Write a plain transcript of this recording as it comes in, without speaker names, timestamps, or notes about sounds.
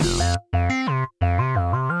Hi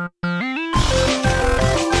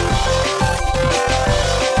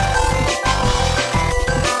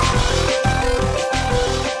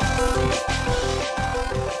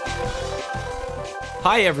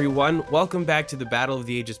everyone, welcome back to the Battle of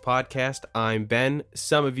the Ages podcast. I'm Ben.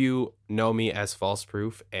 Some of you know me as False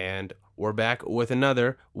Proof, and we're back with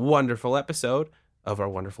another wonderful episode of our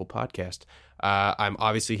wonderful podcast. I'm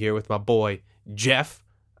obviously here with my boy, Jeff.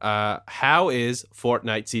 How is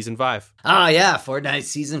Fortnite Season 5? Oh yeah, Fortnite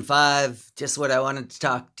Season 5, just what I wanted to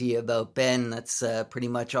talk to you about, Ben. That's pretty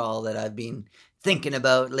much all that I've been thinking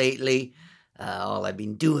about lately. All I've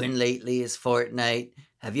been doing lately is Fortnite.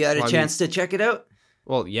 Have you had a chance to check it out?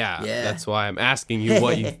 Well, yeah, that's why I'm asking you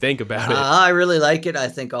what you think about it. I really like it. I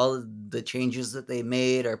think all of the changes that they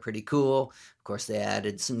made are pretty cool. Of course, they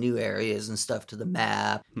added some new areas and stuff to the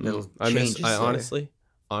map. Honestly,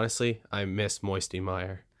 I miss Moisty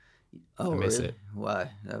Mire. Oh, I miss really? it.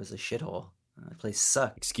 Why? That was a shithole. That place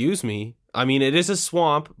sucked. Excuse me. I mean, it is a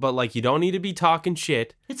swamp, but like you don't need to be talking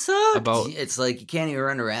shit. It sucked. It's like you can't even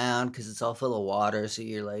run around because it's all full of water. So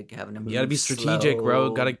you're like having to move. You gotta be strategic, slow.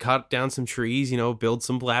 bro. Gotta cut down some trees. Build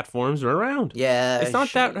some platforms, run around. Yeah, it's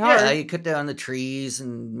not that hard. Yeah, you cut down the trees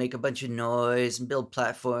and make a bunch of noise and build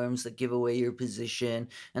platforms that give away your position.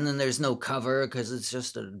 And then there's no cover because it's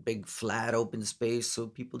just a big flat open space. So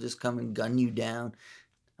people just come and gun you down.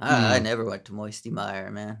 I never went to Moisty Mire,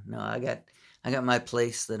 man. No, I got my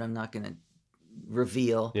place that I'm not gonna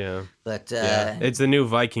reveal. Yeah, but it's the new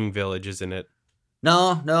Viking village, isn't it?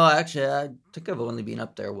 No, actually, I think I've only been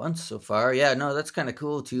up there once so far. Yeah, no, that's kind of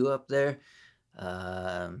cool too up there.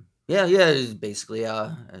 It's basically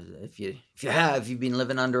if you've been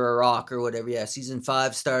living under a rock or whatever. Yeah, Season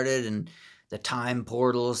 5 started, and the time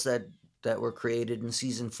portals that were created in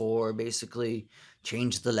Season 4 basically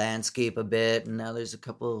changed the landscape a bit, and now there's a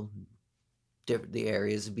couple different, the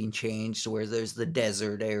areas have been changed to where there's the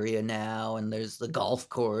desert area now, and there's the golf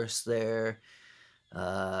course there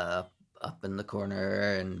up in the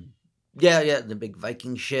corner, and the big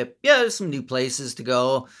Viking ship. Yeah, there's some new places to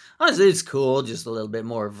go. Honestly, it's cool, just a little bit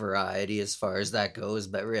more variety as far as that goes,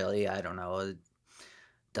 but really, I don't know, it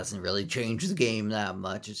doesn't really change the game that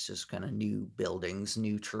much. It's just kind of new buildings,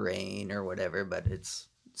 new terrain or whatever, but it's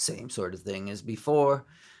same sort of thing as before.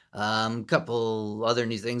 Couple other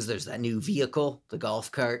new things. There's that new vehicle, the golf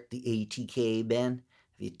cart, the ATK, Ben.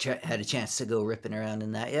 Have you had a chance to go ripping around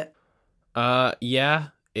in that yet? Yeah,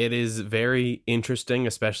 it is very interesting,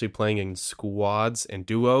 especially playing in squads and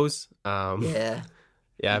duos. Yeah,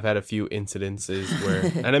 I've had a few incidences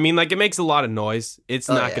where, and I mean, like, it makes a lot of noise. It's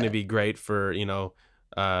not going to be great for,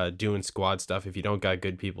 doing squad stuff if you don't got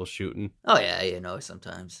good people shooting. Oh yeah,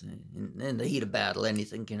 sometimes in the heat of battle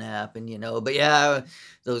anything can happen, but yeah,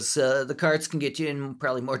 those the carts can get you in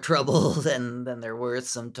probably more trouble than they're worth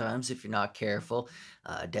sometimes if you're not careful.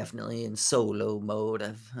 Definitely in solo mode,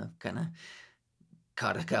 I've kind of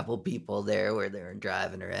caught a couple people there where they were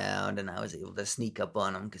driving around, and I was able to sneak up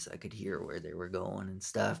on them because I could hear where they were going and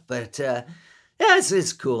stuff. But yeah, it's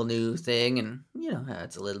a cool new thing, and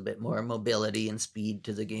adds a little bit more mobility and speed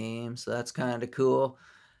to the game, so that's kind of cool.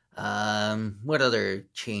 What other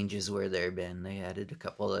changes were there been? They added a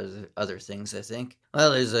couple of other things, I think.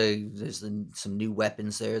 Well, there's some new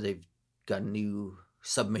weapons there. They've got a new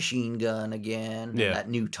submachine gun again. Yeah. And that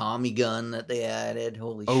new Tommy gun that they added.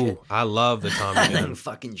 Holy shit. Oh, I love the Tommy gun.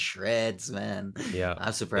 Fucking shreds, man. Yeah.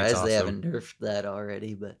 I'm surprised they haven't nerfed that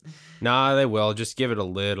already, but nah, they will. Just give it a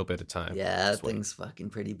little bit of time. Yeah, that thing's fucking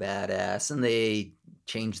pretty badass. And they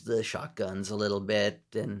changed the shotguns a little bit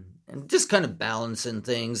and just kind of balancing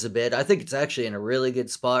things a bit. I think it's actually in a really good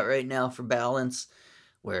spot right now for balance,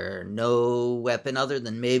 where no weapon other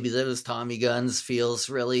than maybe those Tommy guns feels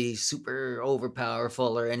really super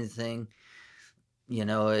overpowerful or anything.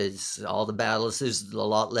 It's all the battles. There's a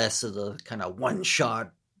lot less of the kind of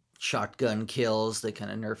one-shot shotgun kills. They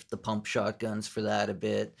kind of nerfed the pump shotguns for that a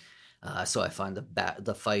bit. So I find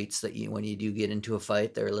the fights that when you do get into a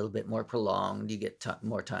fight, they're a little bit more prolonged. You get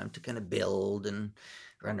more time to kind of build and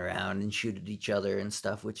run around and shoot at each other and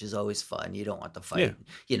stuff, which is always fun. You don't want the fight.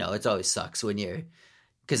 Yeah. It always sucks when you're...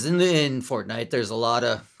 Because in Fortnite, there's a lot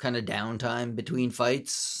of kind of downtime between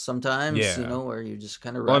fights sometimes, where you're just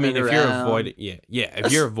kind of running around.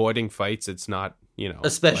 If you're avoiding fights, it's not,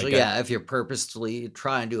 Especially, if you're purposefully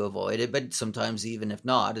trying to avoid it. But sometimes even if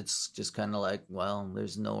not, it's just kind of like, well,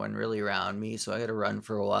 there's no one really around me, so I got to run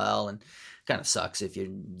for a while. And it kind of sucks if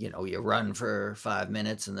you run for 5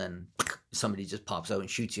 minutes and then somebody just pops out and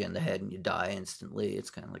shoots you in the head and you die instantly.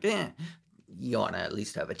 It's kind of like, you want to at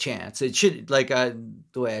least have a chance. It should, the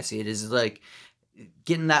way I see it is like,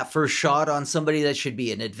 getting that first shot on somebody that should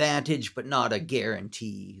be an advantage, but not a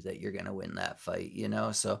guarantee that you're going to win that fight,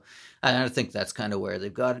 So I think that's kind of where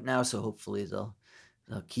they've got it now. So hopefully they'll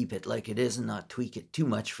keep it like it is and not tweak it too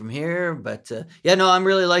much from here. But I'm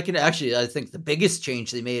really liking it. Actually, I think the biggest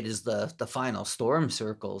change they made is the final storm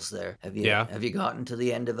circles there. Have you gotten to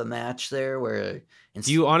the end of a match there where...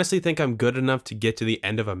 Do you honestly think I'm good enough to get to the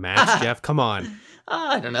end of a match, Jeff? Come on.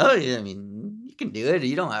 I don't know. I mean, you can do it.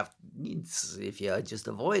 You don't have... If you just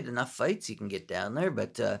avoid enough fights, you can get down there.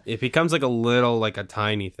 But it becomes like a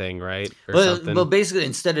tiny thing, right? Well, basically,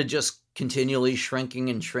 instead of just continually shrinking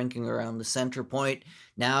around the center point,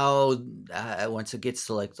 now once it gets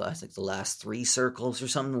to I think the last 3 circles or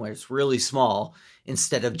something where it's really small,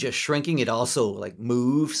 instead of just shrinking, it also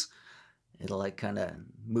moves. It'll kind of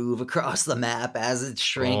move across the map as it's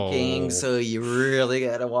shrinking. So you really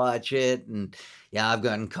got to watch it. And yeah, I've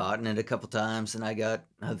gotten caught in it a couple times, and I got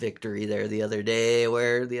a victory there the other day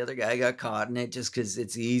where the other guy got caught in it just because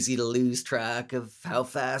it's easy to lose track of how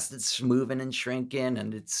fast it's moving and shrinking,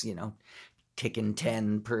 and it's, ticking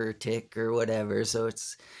 10 per tick or whatever. So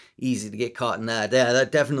it's easy to get caught in that. Yeah,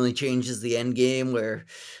 that definitely changes the end game where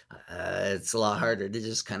it's a lot harder to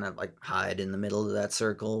just kind of hide in the middle of that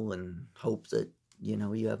circle and hope that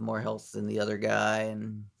you have more health than the other guy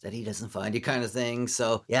and that he doesn't find you, kind of thing.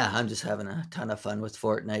 So yeah, I'm just having a ton of fun with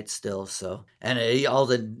Fortnite still. So, and all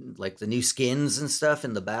the the new skins and stuff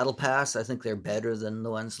in the battle pass, I think they're better than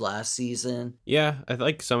the ones last season. Yeah, I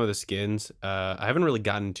like some of the skins. I haven't really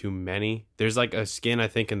gotten too many. There's a skin I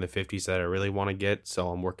think in the 50s that I really want to get, so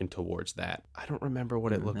I'm working towards that. I don't remember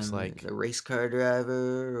what it looks like. The race car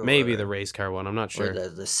driver, maybe the race car one. I'm not sure. Or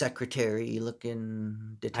the secretary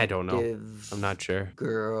looking detective. I don't know. I'm not sure.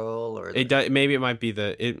 Girl, or maybe it might be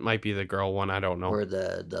the girl one. I don't know. Or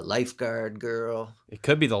the lifeguard girl. It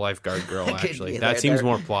could be the lifeguard girl, actually. That seems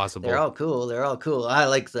more plausible. They're all cool. I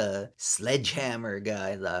like the sledgehammer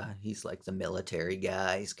guy. He's like the military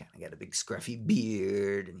guy. He's kind of got a big scruffy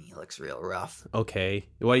beard, and he looks real rough. Okay.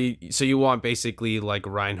 So you want basically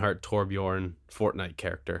Reinhardt Torbjorn Fortnite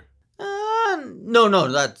character?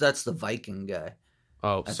 No, that's the Viking guy.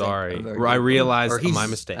 Oh, sorry. I realized my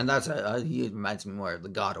mistake. And that's he reminds me more of the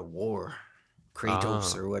God of War,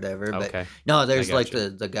 Kratos or whatever. But okay. No, there's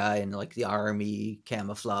the guy in the army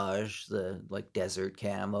camouflage, the desert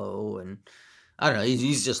camo, and I don't know.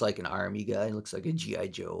 He's just an army guy. He looks like a G.I.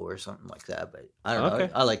 Joe or something like that. But I don't know.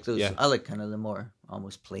 I like those. Yeah. I like kind of the more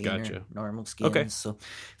almost plainer, normal skins. Okay. So,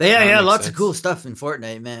 but yeah, lots of cool stuff in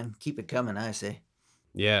Fortnite, man. Keep it coming, I say.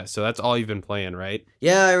 Yeah, so that's all you've been playing, right?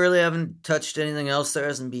 Yeah, I really haven't touched anything else. There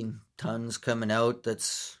hasn't been tons coming out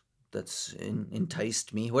that's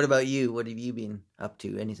enticed me. What about you? What have you been up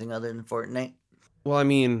to? Anything other than Fortnite? Well, I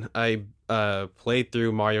mean, I played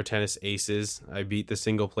through Mario Tennis Aces. I beat the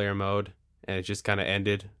single player mode, and it just kind of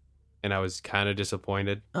ended, and I was kind of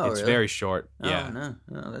disappointed. It's really? Very short. Yeah.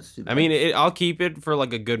 No, that's too bad. I mean, I'll keep it for a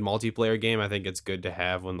good multiplayer game. I think it's good to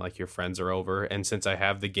have when your friends are over. And since I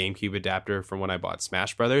have the GameCube adapter from when I bought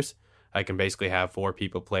Smash Brothers, I can basically have 4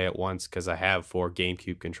 people play at once because I have 4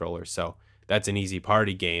 GameCube controllers. So that's an easy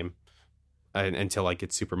party game until I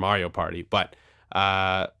get Super Mario Party. But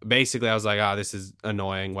basically, I was like, this is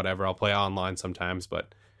annoying. Whatever. I'll play online sometimes,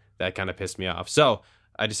 but that kind of pissed me off. So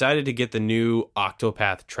I decided to get the new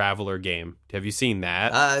Octopath Traveler game. Have you seen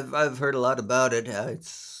that? I've heard a lot about it.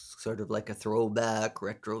 It's sort of like a throwback,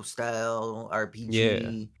 retro style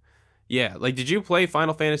RPG. Yeah. Did you play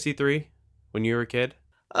Final Fantasy 3 when you were a kid?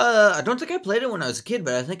 I don't think I played it when I was a kid,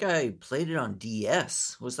 but I think I played it on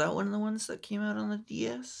DS. Was that one of the ones that came out on the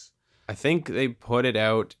DS? I think they put it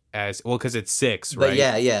out as because it's 6, right? But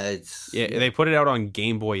yeah, they put it out on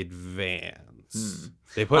Game Boy Advance.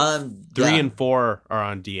 They put 3 and 4 are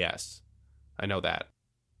on DS. I know that.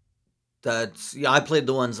 I played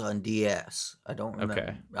the ones on DS. I don't remember.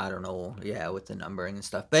 Okay. I don't know. Yeah, with the numbering and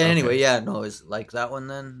stuff. But anyway, it's like that one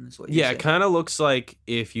then. Is what you it kind of looks like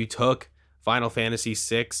if you took Final Fantasy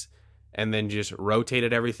 6 and then just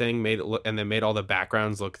rotated everything, made all the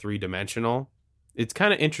backgrounds look 3-dimensional. It's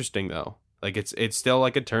kind of interesting though. It's still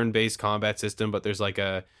a turn-based combat system, but there's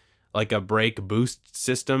a break boost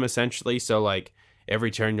system essentially. So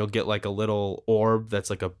every turn you'll get a little orb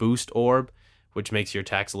that's a boost orb, which makes your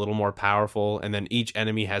attacks a little more powerful. And then each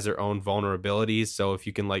enemy has their own vulnerabilities. So if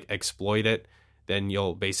you can exploit it, then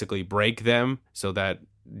you'll basically break them so that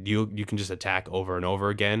you can just attack over and over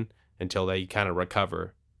again until they kind of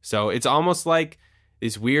recover. So it's almost like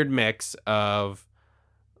this weird mix of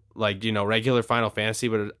regular Final Fantasy,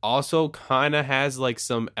 but it also kind of has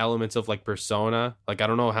some elements of Persona. I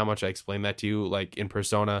don't know how much I explained that to you. In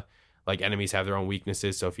Persona, enemies have their own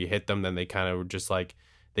weaknesses, so if you hit them, then they kind of just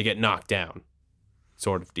they get knocked down.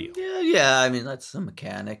 sort of deal. Yeah. I mean, that's the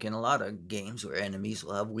mechanic in a lot of games where enemies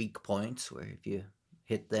will have weak points where if you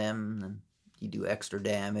hit them, then you do extra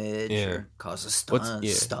damage or cause a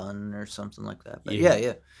stun or something like that. But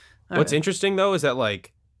yeah. What's interesting, though, is that,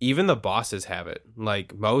 like, even the bosses have it.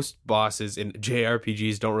 Like, most bosses in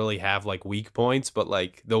JRPGs don't really have, like, weak points, but,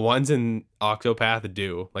 like, the ones in Octopath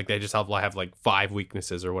do. Like, they just have like, 5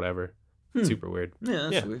 weaknesses or whatever. Super weird. Yeah,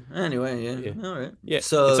 that's weird. Anyway, yeah. All right. Yeah,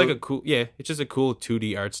 so it's like it's just a cool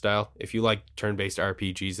 2D art style. If you like turn-based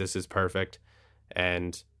RPGs, this is perfect.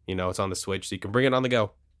 And, you know, it's on the Switch, so you can bring it on the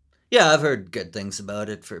go. Yeah, I've heard good things about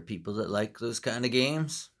it for people that like those kind of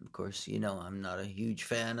games. Of course, you know, I'm not a huge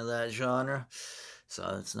fan of that genre,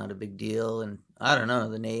 so it's not a big deal. And I don't know,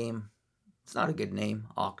 the name, it's not a good name,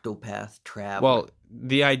 Octopath Traveler. Well,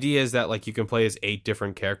 the idea is that, like, you can play as 8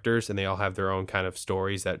 different characters, and they all have their own kind of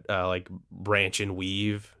stories that, like, branch and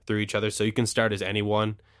weave through each other. So you can start as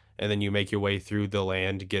anyone, and then you make your way through the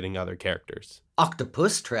land getting other characters.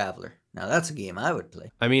 Octopus Traveler. Now, that's a game I would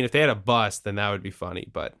play. I mean, if they had a bus, then that would be funny.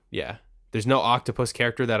 But, yeah. There's no octopus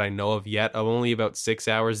character that I know of yet. I'm only about 6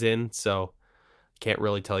 hours in, so can't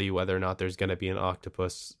really tell you whether or not there's going to be an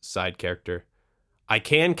octopus side character. I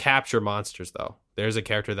can capture monsters, though. There's a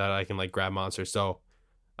character that I can, like, grab monsters, so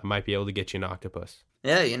I might be able to get you an octopus.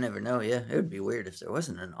 Yeah, you never know. Yeah, it would be weird if there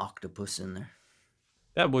wasn't an octopus in there.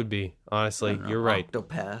 That would be, honestly. You're right.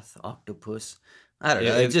 Octopath, octopus. I don't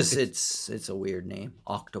know. It's a weird name.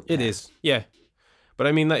 Octopath. It is, yeah. But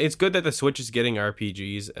I mean, it's good that the Switch is getting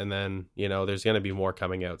RPGs, and then, you know, there's going to be more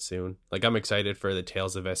coming out soon. Like, I'm excited for the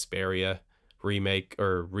Tales of Vesperia remake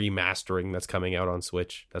or remastering that's coming out on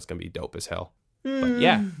Switch. That's going to be dope as hell. But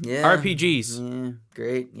yeah, RPGs. Yeah,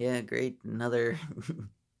 great. Yeah, great. Another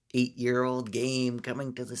 8-year-old game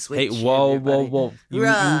coming to the Switch. Hey, whoa.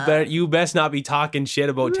 You best not be talking shit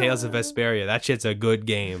about Tales of Vesperia. That shit's a good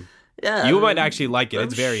game. Yeah, you might actually like it.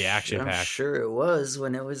 It's very action-packed. I'm sure it was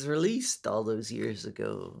when it was released all those years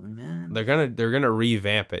ago, man. They're gonna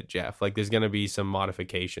revamp it, Jeff. Like, there's gonna be some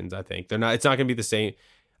modifications. I think it's not gonna be the same.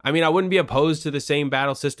 I mean, I wouldn't be opposed to the same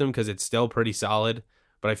battle system because it's still pretty solid.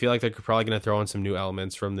 But I feel like they're probably gonna throw in some new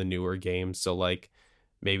elements from the newer games. So, like,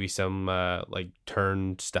 maybe some like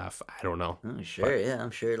turn stuff. I don't know. Oh, sure, yeah.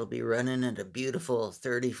 I'm sure it'll be running at a beautiful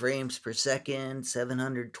 30 frames per second,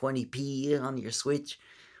 720p on your Switch.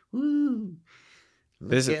 Woo!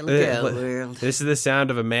 Look out, world. This is the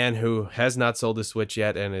sound of a man who has not sold a Switch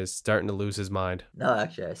yet and is starting to lose his mind. No,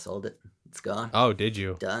 actually, I sold it. It's gone. Oh, did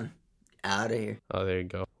you? Done. Out of here. Oh, there you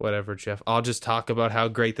go. Whatever, Jeff. I'll just talk about how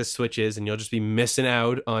great the Switch is, and you'll just be missing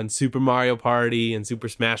out on Super Mario Party and Super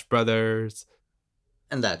Smash Brothers.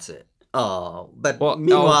 And that's it. Oh, but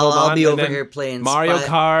meanwhile, I'll be over here playing Mario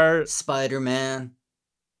Kart, Spider-Man,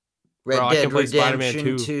 Red Dead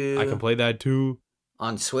Redemption 2. I can play that too.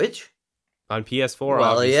 On Switch? On PS4,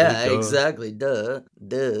 well, obviously. Yeah, exactly. Duh.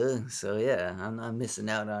 So, yeah, I'm not missing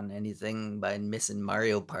out on anything by missing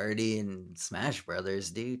Mario Party and Smash Brothers,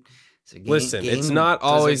 dude. So listen, it's not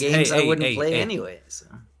always games I wouldn't play anyway. So.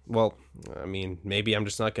 Well, I mean, maybe I'm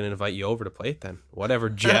just not going to invite you over to play it then. Whatever,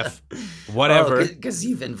 Jeff. Whatever. Because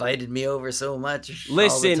you've invited me over so much.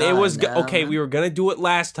 Listen, it was okay. We were going to do it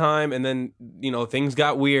last time, and then, you know, things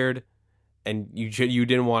got weird, and you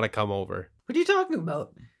didn't want to come over. What are you talking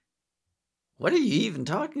about? What are you even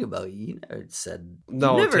talking about? You never said.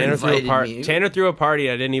 No, you never Tanner invited threw a me. Tanner threw a party.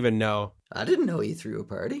 I didn't even know. I didn't know he threw a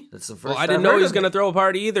party. That's the first. Well, I didn't know he was going to throw a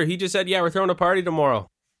party either. He just said, "Yeah, we're throwing a party tomorrow."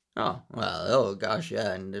 Oh well, oh gosh,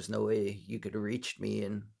 yeah. And there's no way you could have reached me.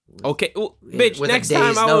 And okay, well, bitch. Next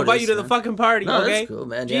time I'll invite you to the fucking party. No, okay, that's cool,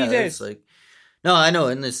 man. Jesus. Yeah, it's like. No, I know,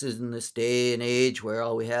 and this is in this day and age where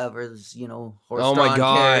all we have is, horse-drawn oh my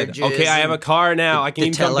god. carriages. Okay, I have a car now. I can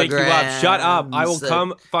even come pick you up. Shut up. I will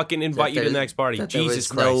come fucking invite you to the next party. Jesus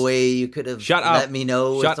Christ. No way you could have let me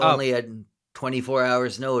know with only a 24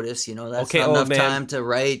 hours notice. That's not enough time to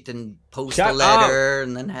write and post a letter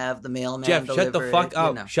and then have the mailman Jeff, deliver shut the fuck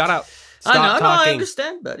up. Shut up. Stop talking. I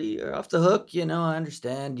understand, buddy. You're off the hook. I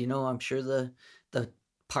understand. I'm sure the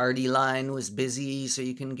party line was busy, so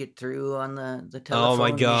you can get through on the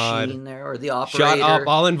telephone machine there, or the operator. Shut up!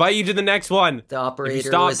 I'll invite you to the next one. The operator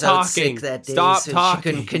was out sick that day, so she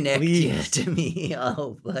couldn't connect you to me.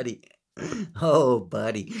 Oh, buddy.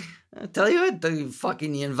 I'll tell you what,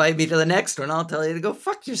 you invite me to the next one, I'll tell you to go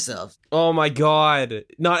fuck yourself. Oh my god!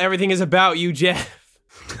 Not everything is about you, Jeff.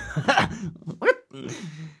 What?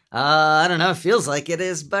 I don't know. It feels like it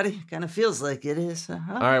is, buddy. Kind of feels like it is. All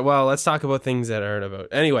right, well, let's talk about things that aren't about.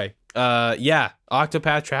 Anyway, yeah,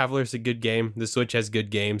 Octopath Traveler is a good game. The Switch has good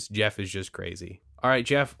games. Jeff is just crazy. All right,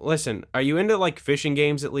 Jeff, listen, are you into, like, fishing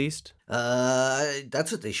games at least?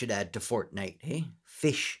 That's what they should add to Fortnite, hey?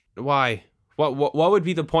 Fish. Why? What would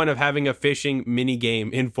be the point of having a fishing mini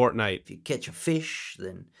game in Fortnite? If you catch a fish,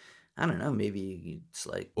 then I don't know, maybe it's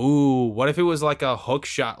like, Ooh, what if it was like a hook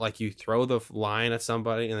shot? Like you throw the line at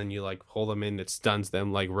somebody and then you like pull them in, it stuns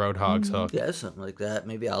them like Roadhog's hook. yeah, something like that.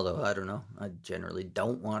 Maybe, although I don't know. I generally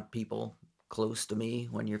don't want people close to me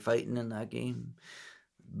when you're fighting in that game.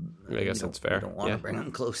 I guess that's fair. You don't want to bring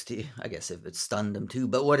them close to you. I guess if it stunned them too.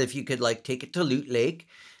 But what if you could like take it to Loot Lake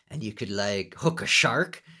and you could like hook a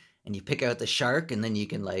shark and you pick out the shark and then you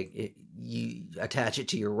can like you attach it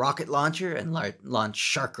to your rocket launcher and launch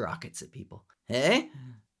shark rockets at people. Hey,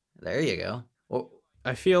 there you go.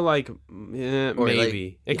 I feel like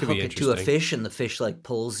maybe like it could hook be it interesting. to a fish and the fish like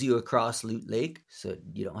pulls you across Loot Lake so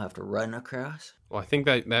you don't have to run across. Well, I think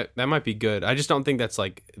that might be good. I just don't think that's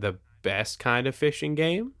like the best kind of fishing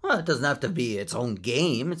game. Well, it doesn't have to be its own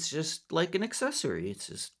game. It's just like an accessory. It's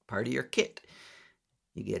just part of your kit.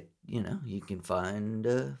 You get, you can find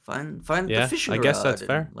the fishing rod. I guess that's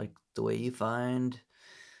fair. Like the way you find,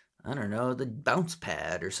 I don't know, the bounce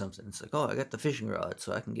pad or something. It's like, oh, I got the fishing rod,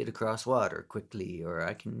 so I can get across water quickly, or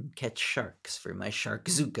I can catch sharks for my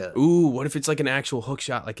Sharkzooka. Ooh, what if it's like an actual hook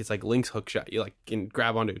shot? Like it's like Link's hook shot. You like can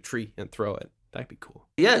grab onto a tree and throw it. That'd be cool.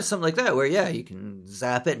 Yeah, something like that, where you can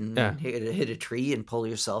zap it and hit a tree and pull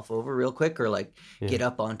yourself over real quick, or like get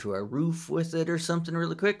up onto a roof with it or something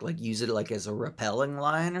really quick. Like use it like as a rappelling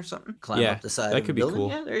line or something. Climb up the side of the building. Cool.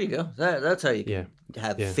 Yeah, there you go. That's how you can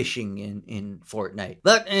have fishing in Fortnite.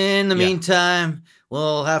 But in the meantime,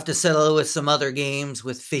 we'll have to settle with some other games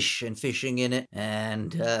with fish and fishing in it.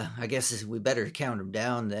 And I guess we better count them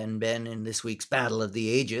down then, Ben, in this week's Battle of the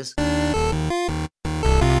Ages.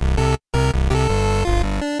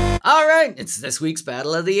 All right, it's this week's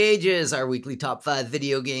Battle of the Ages, our weekly top 5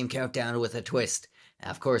 video game countdown with a twist.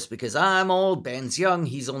 Of course, because I'm old, Ben's young,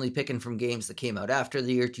 he's only picking from games that came out after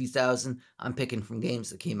the year 2000. I'm picking from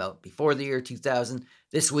games that came out before the year 2000.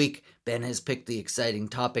 This week, Ben has picked the exciting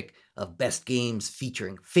topic of best games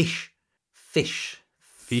featuring fish.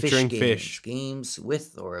 Featuring fish. Games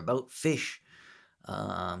with or about fish.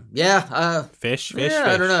 Fish. Yeah,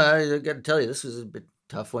 I don't know. I got to tell you, this was a bit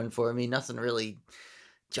tough one for me. Nothing really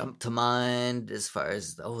jumped to mind as far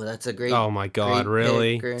as, that's a great. Oh my God,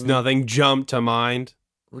 really? Pick, nothing jumped to mind.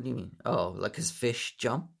 What do you mean? Oh, like his fish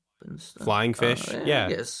jump and stuff? Flying fish? Yeah. I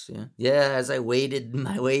guess, yeah. Yeah, as I waded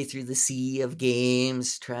my way through the sea of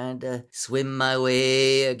games, trying to swim my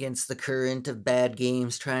way against the current of bad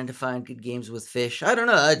games, trying to find good games with fish. I don't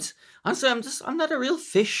know. Honestly, I'm not a real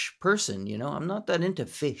fish person, I'm not that into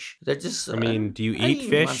fish. They're just... do you eat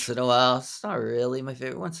fish? Once in a while. It's not really my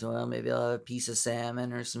favorite. Once in a while, maybe I'll have a piece of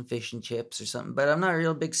salmon or some fish and chips or something, but I'm not a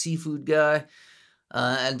real big seafood guy.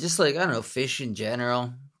 And just like, I don't know, fish in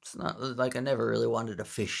general. It's not like I never really wanted a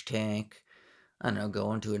fish tank. I don't know,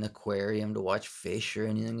 going to an aquarium to watch fish or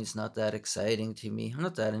anything is not that exciting to me. I'm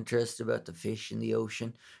not that interested about the fish in the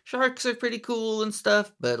ocean. Sharks are pretty cool and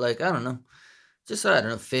stuff, but like, I don't know. Just, I don't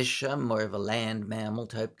know, fish. I'm more of a land mammal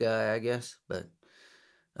type guy, I guess. But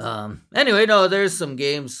anyway, no, there's some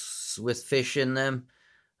games with fish in them.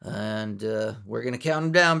 And we're going to count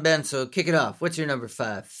them down, Ben, so kick it off. What's your number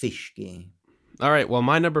 5 fish game? All right, well,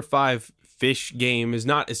 my number 5 fish game is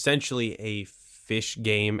not essentially a fish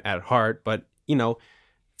game at heart, but,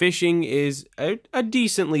 fishing is a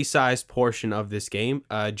decently sized portion of this game.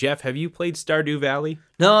 Jeff, have you played Stardew Valley?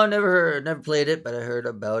 No, never played it, but I heard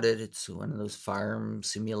about it. It's one of those farm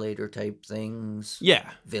simulator type things. Yeah.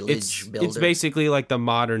 Village builder. It's basically like the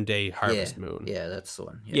modern day Harvest Moon. Yeah, that's the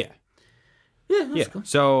one. Yeah. That's cool.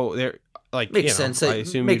 So there, like, makes sense. I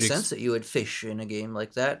assume makes sense that you would fish in a game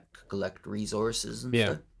like that, collect resources and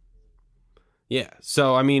stuff. Yeah.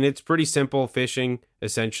 So it's pretty simple fishing.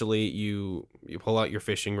 Essentially, you pull out your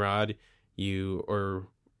fishing rod, you're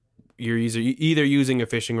either using a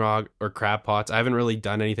fishing rod or crab pots. I haven't really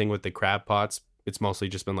done anything with the crab pots. It's mostly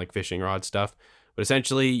just been like fishing rod stuff. But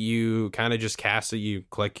essentially, you kind of just cast it. You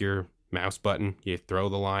click your mouse button, you throw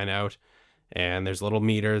the line out, and there's a little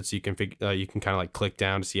meter, so you can kind of like click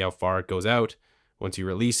down to see how far it goes out once you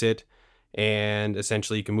release it. And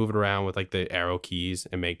essentially you can move it around with like the arrow keys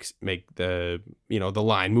and make the the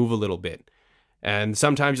line move a little bit. And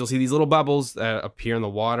sometimes you'll see these little bubbles that appear in the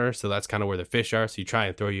water, so that's kind of where the fish are. So you try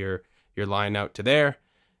and throw your line out to there,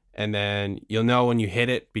 and then you'll know when you hit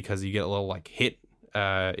it because you get a little like hit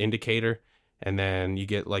indicator, and then you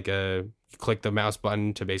get like you click the mouse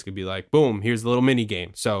button to basically be like, boom, here's the little mini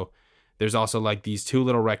game. So there's also like these 2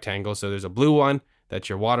 little rectangles. So there's a blue one that's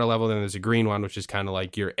your water level, then there's a green one, which is kind of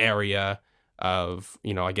like your area of,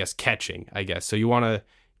 I guess, catching, I guess. So you want to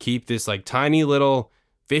keep this like tiny little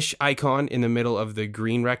fish icon in the middle of the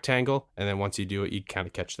green rectangle, and then once you do it, you kind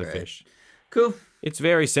of catch the fish. Cool. It's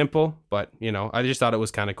very simple, but, I just thought it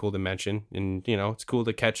was kind of cool to mention. And, it's cool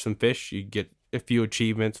to catch some fish. You get a few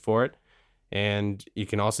achievements for it, and you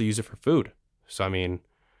can also use it for food. So, I mean,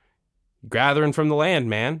 gathering from the land,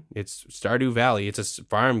 man. It's Stardew Valley. It's a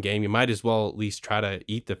farm game. You might as well at least try to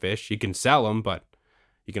eat the fish. You can sell them, but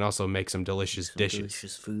you can also make some delicious dishes.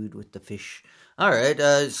 Delicious food with the fish. All right.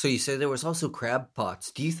 So you say there was also crab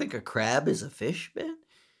pots. Do you think a crab is a fish, Ben?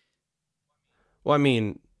 Well, I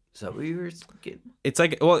mean, is that what you were thinking? It's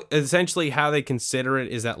like, essentially how they consider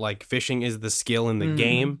it is that like fishing is the skill in the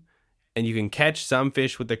game, and you can catch some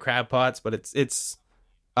fish with the crab pots, but it's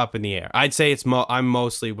up in the air. I'd say I'm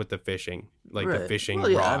mostly with the fishing, like the fishing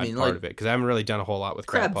part of it, because I haven't really done a whole lot with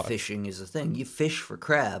crab pots. Fishing is a thing. You fish for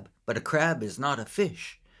crab, but a crab is not a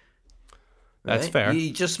fish. Right? That's fair.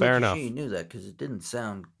 You just fair make enough. sure you knew that, because it didn't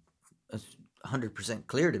sound 100%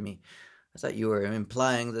 clear to me. I thought you were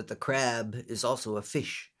implying that the crab is also a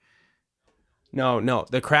fish. No,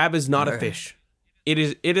 the crab is not a fish. It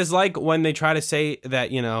is like when they try to say that,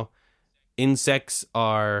 insects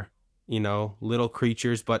are, little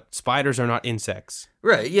creatures, but spiders are not insects.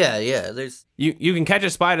 Right, yeah. There's You can catch a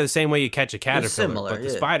spider the same way you catch a caterpillar, similar, but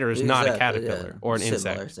the spider is not a caterpillar or an insect.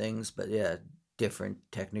 Similar things, but different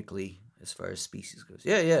technically as far as species goes.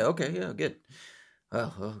 Okay, good.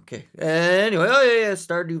 Oh, okay. Anyway,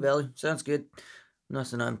 Stardew Valley. Sounds good.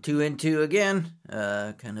 Nothing I'm too into again.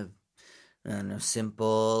 Kind of, I don't know,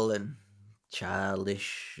 simple and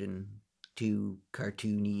childish and too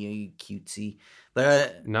cartoony, cutesy.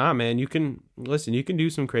 But nah, man, you can do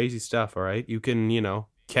some crazy stuff, all right? You can,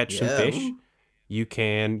 catch some fish. You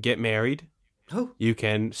can get married. Oh. You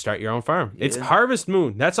can start your own farm. Yeah. It's Harvest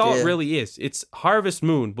Moon. That's all it really is. It's Harvest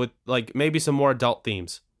Moon with like maybe some more adult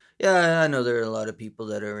themes. Yeah, I know there are a lot of people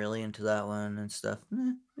that are really into that one and stuff.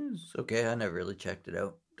 It's okay. I never really checked it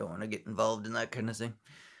out. Don't want to get involved in that kind of thing.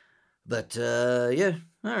 But, all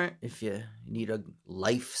right. If you need a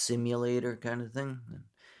life simulator kind of thing, then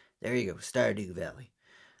there you go. Stardew Valley.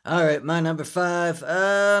 All right, my number 5.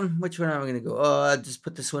 Which one am I going to go? Oh, I'll just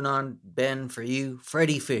put this one on, Ben, for you.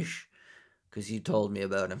 Freddy Fish, because you told me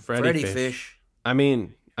about him. Freddy Fish. I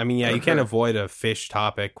mean, you can't avoid a fish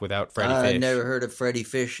topic without Freddy Fish. I never heard of Freddy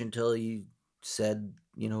Fish until you said,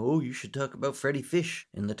 you should talk about Freddy Fish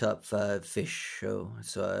in the top 5 fish show.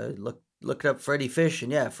 So I looked up Freddy Fish,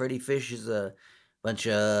 and Freddy Fish is a bunch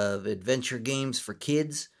of adventure games for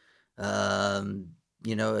kids.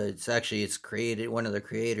 It's created, one of the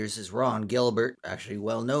creators is Ron Gilbert, actually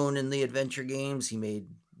well known in the adventure games. He made,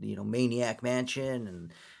 Maniac Mansion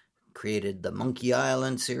and created the Monkey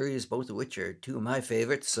Island series, both of which are 2 of my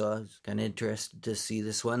favorites. So I was kind of interested to see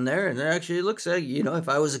this one there. And it actually looks like, if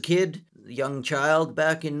I was a kid, a young child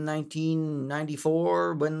back in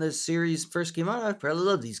 1994 when this series first came out, I'd probably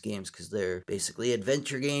love these games because they're basically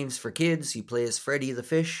adventure games for kids. You play as Freddy the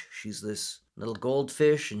fish. She's this little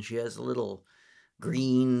goldfish, and she has a little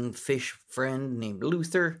green fish friend named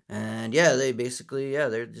Luther. And they basically,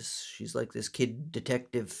 she's like this kid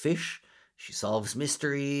detective fish. She solves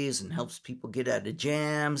mysteries and helps people get out of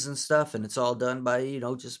jams and stuff. And it's all done by,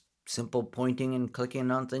 just simple pointing and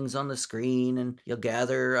clicking on things on the screen. And you'll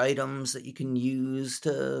gather items that you can use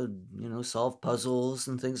to, solve puzzles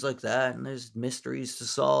and things like that. And there's mysteries to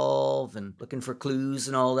solve and looking for clues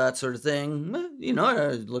and all that sort of thing.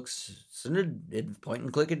 It's a point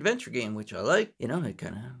and click adventure game, which I like. It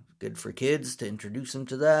kind of good for kids to introduce them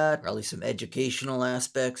to that. Probably some educational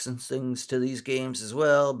aspects and things to these games as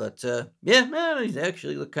well. But they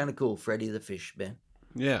actually look kind of cool. Freddy the Fish, Ben.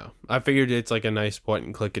 Yeah, I figured it's like a nice point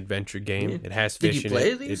and click adventure game. Yeah. It has fish in it. Did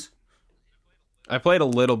you play these? I played a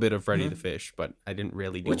little bit of Freddy the Fish, but I didn't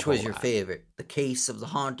really do Which was your favorite? The Case of the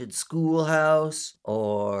Haunted Schoolhouse,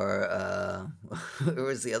 or or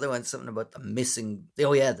was the other one something about the missing?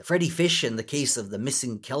 Oh yeah, the Freddy Fish and the Case of the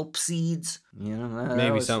Missing Kelp Seeds.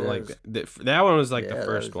 Maybe something like that. That one was like the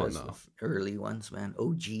first one though. Early ones, man.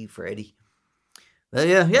 OG Freddy.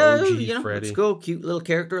 OG Freddy. It's cool, cute little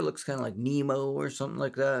character. It looks kind of like Nemo or something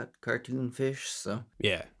like that. Cartoon fish. So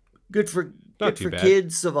yeah, good for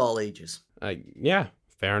kids of all ages.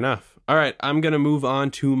 Fair enough. All right, I'm going to move on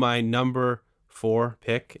to my number 4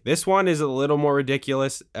 pick. This one is a little more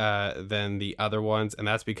ridiculous than the other ones, and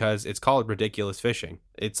that's because it's called Ridiculous Fishing.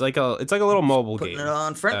 It's like a little mobile game. Putting it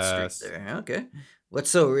on Front Street there. Okay. What's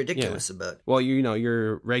so ridiculous about it? Well,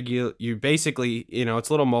 you're basically, it's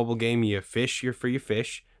a little mobile game. You fish for your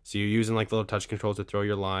fish. So you're using like little touch controls to throw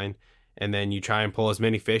your line, and then you try and pull as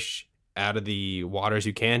many fish out of the water as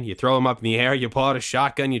you can. You throw them up in the air, you pull out a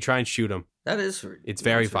shotgun, you try and shoot them. It's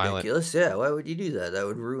very violent. Ridiculous. Yeah, why would you do that? That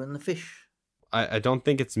would ruin the fish. I don't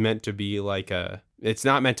think it's meant to be like it's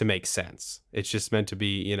not meant to make sense. It's just meant to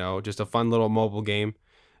be, just a fun little mobile game.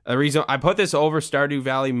 The reason I put this over Stardew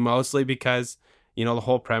Valley mostly because, the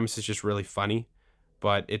whole premise is just really funny.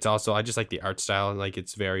 But it's also, I just like the art style. Like,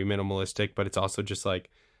 it's very minimalistic, but it's also just like,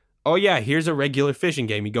 oh yeah, here's a regular fishing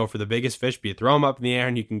game. You go for the biggest fish, but you throw them up in the air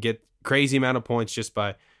and you can get crazy amount of points just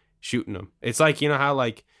by shooting them. It's like, how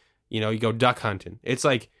like, you go duck hunting. It's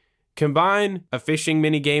like, combine a fishing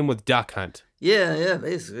mini game with duck hunt. Yeah,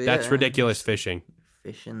 basically. That's ridiculous fishing.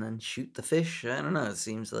 Fish and then shoot the fish. I don't know. It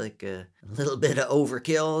seems like a little bit of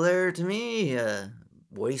overkill there to me.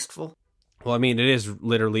 Wasteful. Well, I mean, it is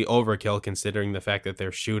literally overkill considering the fact that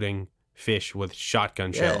they're shooting fish with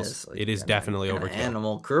shotgun shells. Like, it is definitely overkill.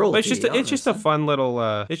 Animal cruelty. But it's just a fun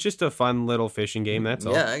little fishing game. That's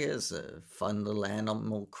all. Yeah, I guess a fun little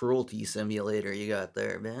animal cruelty simulator you got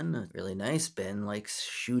there, Ben. Really nice. Ben likes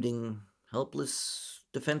shooting helpless,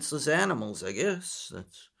 defenseless animals. I guess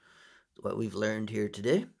that's what we've learned here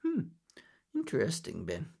today. Interesting,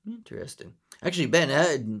 Ben. Interesting. Actually,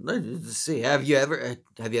 Ben, let's see. Have you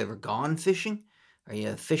ever gone fishing? Are you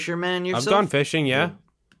a fisherman yourself? I've gone fishing. Yeah.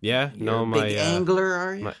 You're a big angler,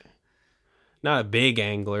 are you? Not a big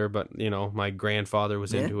angler, but my grandfather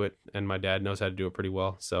was into it, and my dad knows how to do it pretty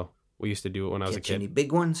well. So we used to do it when I was a kid. Any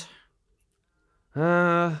big ones?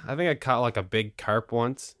 I think I caught like a big carp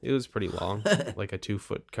once. It was pretty long, like a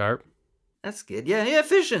 2-foot carp. That's good. Yeah.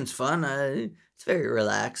 Fishing's fun. It's very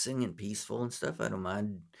relaxing and peaceful and stuff. I don't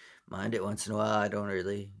mind it once in a while. I don't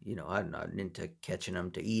really, I'm not into catching them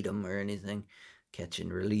to eat them or anything. Catch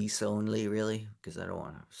and release only, really, because I don't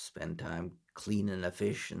want to spend time cleaning a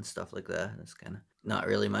fish and stuff like that. That's kind of not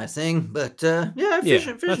really my thing. But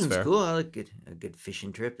fishing's cool. I like it. A good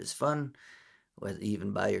fishing trip is fun.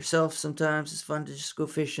 Even by yourself, sometimes it's fun to just go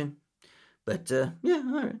fishing. But all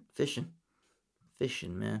right, fishing,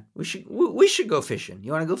 man. We should go fishing.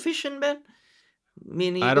 You want to go fishing, Ben?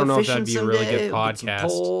 I don't know if that'd be a really good podcast. We'll get some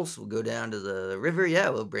poles. We'll go down to the river. Yeah,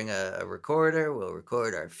 we'll bring a recorder. We'll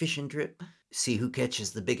record our fishing trip. See who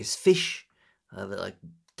catches the biggest fish. Like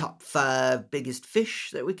top 5 biggest fish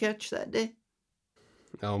that we catch that day.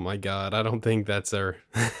 Oh my God! I don't think that's I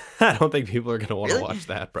don't think people are gonna want to watch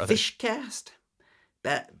that, brother. Fish cast.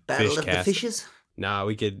 Battle of the fishes.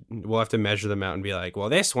 No, we'll have to measure them out and be like, well,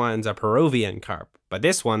 this one's a Peruvian carp, but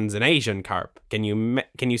this one's an Asian carp. Can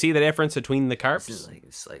you see the difference between the carps?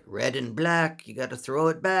 It's like red and black. You got to throw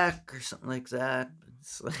it back or something like that.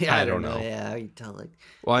 It's like, I don't know. Yeah, you tell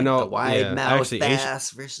I know the wide mouth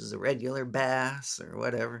bass versus a regular bass or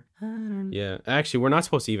whatever. Yeah, actually, we're not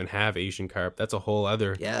supposed to even have Asian carp. That's a whole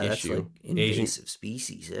other issue. That's like invasive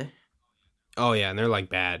species, eh? Oh yeah, and they're like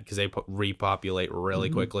bad because they repopulate really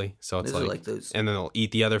quickly. So it's like those, and then they'll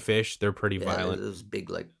eat the other fish. They're pretty violent. Those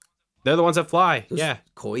big they're the ones that fly. Those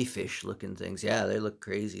koi fish looking things. Yeah, they look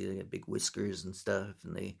crazy. They got big whiskers and stuff,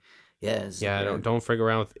 and don't frig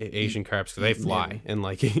around with Asian carps because they fly and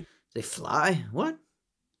like they fly. What?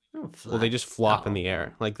 They don't fly. Well, they just flop in the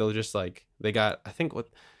air. Like they'll just they got. I think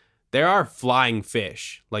there are flying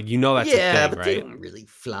fish. Like that's a thing, but right? They don't really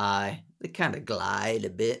fly. They kind of glide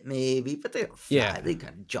a bit, maybe, but they don't fly. Yeah. They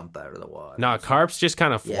kind of jump out of the water. No, carps just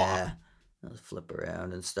kind of flop. Yeah, they'll flip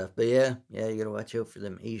around and stuff. But you gotta watch out for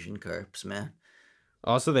them Asian carps, man.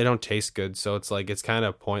 Also, they don't taste good, so it's kind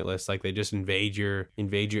of pointless. Like they just invade your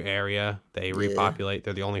area. They repopulate.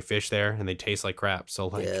 They're the only fish there, and they taste like crap. So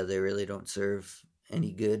they really don't serve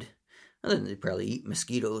any good. Other than they probably eat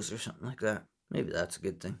mosquitoes or something like that. Maybe that's a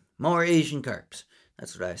good thing. More Asian carps.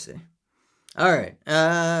 That's what I say. All right.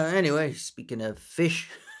 Anyway, speaking of fish,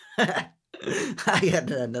 I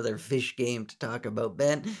got another fish game to talk about,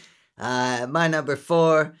 Ben. My number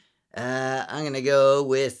 4, I'm going to go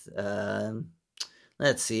with,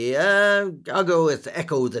 let's see, I'll go with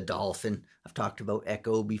Echo the Dolphin. I've talked about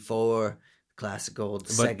Echo before, classic old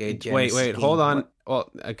Sega Genesis Wait, game. hold on.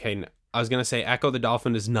 Well, okay, I was going to say Echo the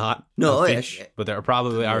Dolphin is not a fish, but there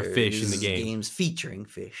probably are fish in the game. Games featuring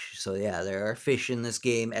fish. So there are fish in this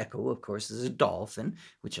game. Echo, of course, is a dolphin,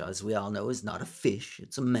 which as we all know is not a fish.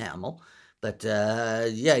 It's a mammal. But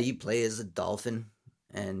you play as a dolphin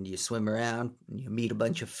and you swim around and you meet a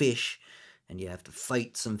bunch of fish and you have to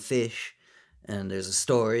fight some fish. And there's a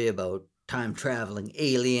story about time-traveling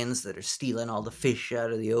aliens that are stealing all the fish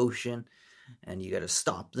out of the ocean. And you got to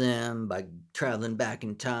stop them by traveling back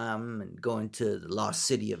in time and going to the lost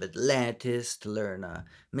city of Atlantis to learn a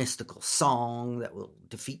mystical song that will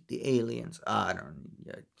defeat the aliens.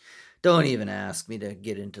 Don't even ask me to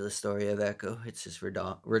get into the story of Echo. It's just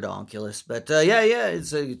redonkulous. But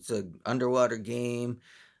it's a underwater game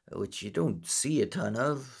which you don't see a ton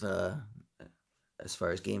of. as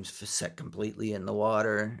far as games set completely in the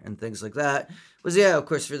water and things like that, was, yeah, of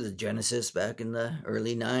course, for the Genesis back in the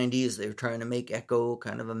early 90s. They were trying to make Echo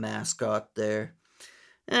kind of a mascot there.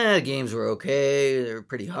 Games were okay. They were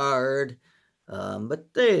pretty hard.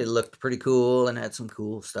 But they looked pretty cool and had some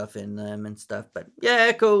cool stuff in them and stuff. But yeah,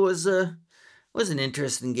 Echo was an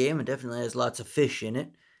interesting game. It definitely has lots of fish in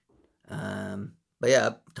it. But yeah,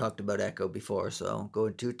 I've talked about Echo before, so I won't go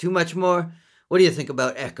into too much more. What do you think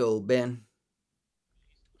about Echo, Ben?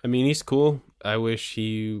 I mean, he's cool. I wish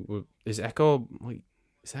he would. Is Echo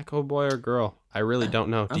a boy or girl? I really don't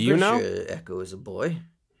know. Do you know? I'm pretty sure Echo is a boy.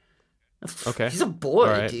 Okay. He's a boy,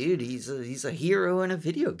 right. Dude. He's a hero in a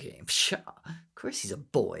video game. Of course he's a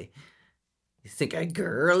boy. You think a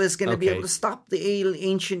girl is going to be able to stop the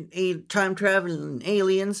ancient time-traveling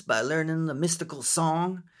aliens by learning the mystical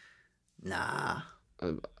song? Nah.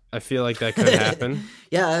 I feel like that could happen.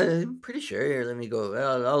 Yeah, I'm pretty sure. Here, let me go.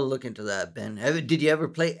 I'll look into that, Ben. Did you ever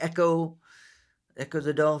play Echo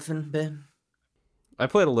the Dolphin, Ben? I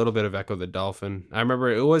played a little bit of Echo the Dolphin. I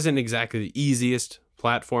remember it wasn't exactly the easiest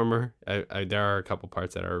platformer. There are a couple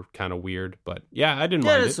parts that are kind of weird, but yeah, I didn't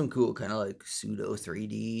mind it. There's some cool kind of like pseudo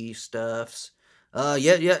 3D stuffs.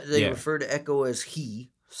 They refer to Echo as he,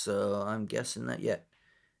 so I'm guessing that,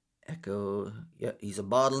 Echo, he's a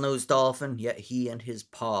bottlenose dolphin, yet he and his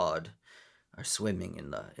pod are swimming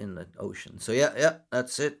in the ocean. So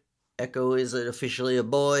that's it. Echo is officially a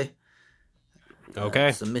boy. Okay.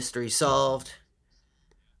 It's the mystery solved.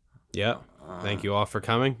 Yeah. Thank you all for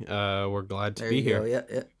coming. We're glad to be here.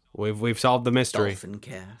 Yeah. We've solved the mystery. Dolphin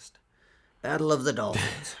cast. Battle of the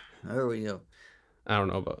Dolphins. There we go. I don't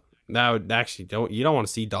know about that. Actually, you don't want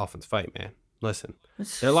to see dolphins fight, man. Listen,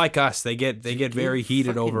 they're like us. They get very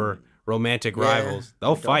heated over romantic rivals.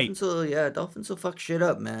 They'll fight. Dolphins will fuck shit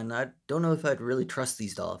up, man. I don't know if I'd really trust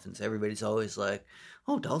these dolphins. Everybody's always like,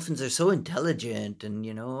 oh, dolphins are so intelligent, and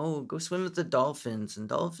go swim with the dolphins, and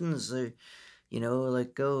dolphins are,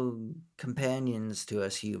 like companions to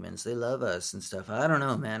us humans. They love us and stuff. I don't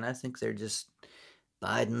know, man. I think they're just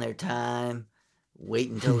biding their time,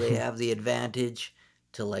 wait until they have the advantage,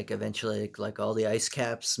 till like eventually like all the ice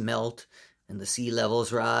caps melt and the sea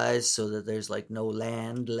levels rise so that there's like no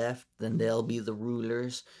land left. Then they'll be the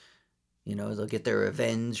rulers. They'll get their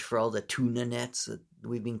revenge for all the tuna nets that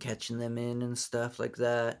we've been catching them in and stuff like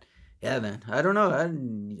that. Yeah, man. I don't know. I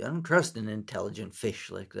don't trust an intelligent fish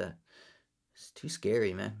like that. It's too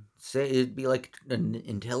scary, man. Say it'd be like an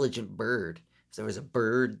intelligent bird. If there was a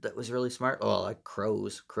bird that was really smart, like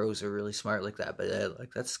crows. Crows are really smart like that, but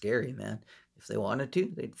that's scary, man. If they wanted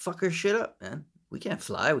to, they'd fuck our shit up, man. We can't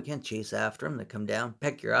fly. We can't chase after them. They come down,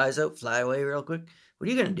 peck your eyes out, fly away real quick. What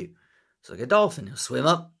are you going to do? It's like a dolphin. He'll swim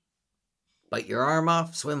up, bite your arm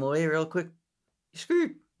off, swim away real quick. You're screwed.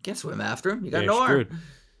 You can't swim after him. You got no arm.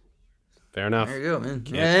 Fair enough. There you go, man.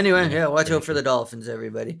 Anyway, watch out for the dolphins,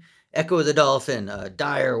 everybody. Echo the Dolphin, a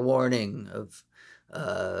dire warning of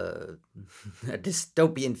a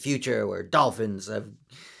dystopian future where dolphins have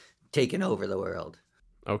taken over the world.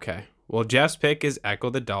 Okay. Well, Jeff's pick is Echo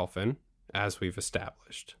the Dolphin, as we've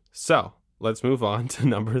established. So let's move on to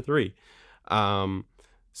number 3. My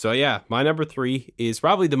number 3 is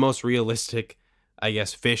probably the most realistic, I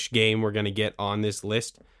guess, fish game we're going to get on this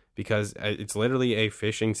list, because it's literally a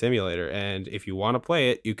fishing simulator. And if you want to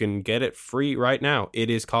play it, you can get it free right now. It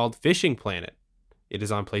is called Fishing Planet. It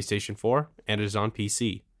is on PlayStation 4 and it is on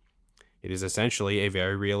PC. It is essentially a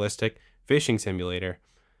very realistic fishing simulator.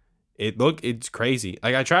 It's crazy.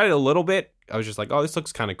 Like, I tried it a little bit. I was just like, oh, this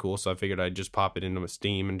looks kind of cool. So I figured I'd just pop it into my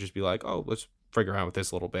Steam and just be like, oh, let's figure around with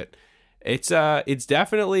this a little bit. It's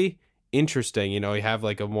definitely interesting. You have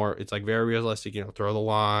like it's like very realistic, throw the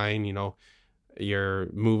line, you're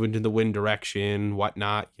moving to the wind direction,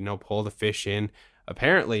 whatnot, pull the fish in.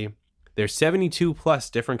 Apparently, there's 72 plus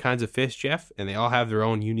different kinds of fish, Jeff, and they all have their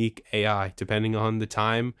own unique AI depending on the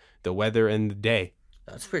time, the weather, and the day.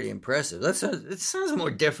 That's pretty impressive. It sounds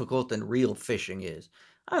more difficult than real fishing is.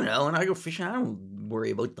 I don't know. When I go fishing, I don't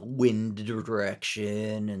worry about the wind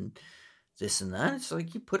direction and this and that. It's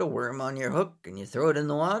like you put a worm on your hook and you throw it in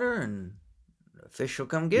the water and a fish will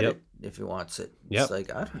come get it if he wants it. It's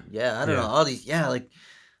like, I don't know. All these, I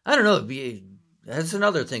don't know. That's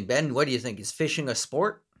another thing. Ben, what do you think? Is fishing a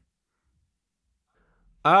sport?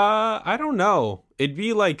 I don't know. It'd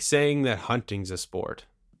be like saying that hunting's a sport.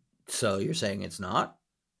 So you're saying it's not?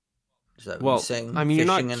 Is that what you're saying? I mean, you're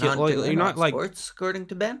not like sports, according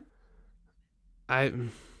to Ben.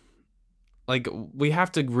 We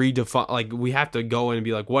have to redefine. Like, we have to go in and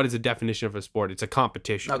be like, what is the definition of a sport? It's a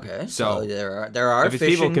competition. Okay, so there are fishing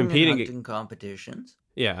people competing and hunting competitions.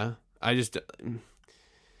 Yeah, I just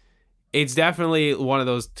it's definitely one of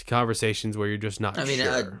those conversations where you're just not I mean,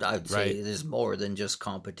 sure. I'd right? say there's more than just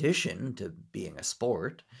competition to being a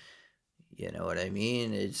sport. You know what I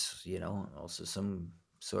mean? It's, also some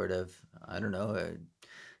sort of, I don't know,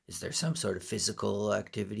 is there some sort of physical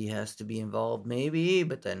activity has to be involved? Maybe,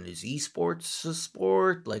 but then is esports a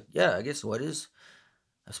sport? Like, yeah, I guess what is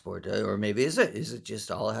a sport? Or maybe is it? Is it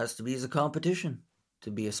just all it has to be is a competition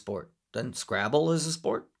to be a sport? Then Scrabble is a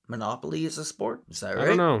sport? Monopoly is a sport? Is that right? I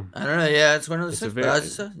don't know. I don't know. Yeah, it's one of those It's a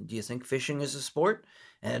things. very. Do you think fishing is a sport?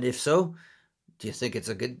 And if so, do you think it's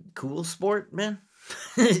a good, cool sport, man?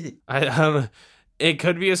 I don't know. It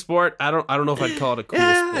could be a sport. I don't know if I'd call it a cool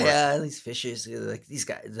sport. Yeah, these fishes, like these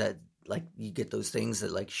guys that like you get those things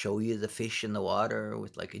that like show you the fish in the water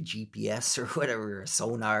with like a GPS or whatever, a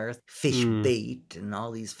sonar, fish bait, and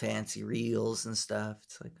all these fancy reels and stuff.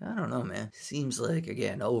 It's like, I don't know, man. Seems like,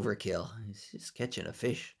 again, overkill. It's just catching a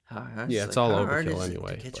fish. It's all how hard overkill is it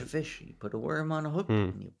anyway. to catch a fish? You put a worm on a hook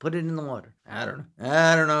and you put it in the water. I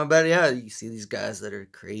don't know. But yeah, you see these guys that are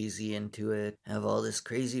crazy into it, have all this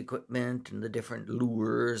crazy equipment and the different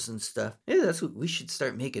lures and stuff. Yeah, that's what we should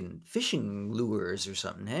start making, fishing lures or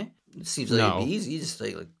something, hey? It seems like it'd be easy. Just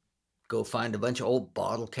like go find a bunch of old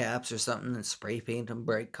bottle caps or something and spray paint them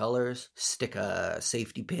bright colors. Stick a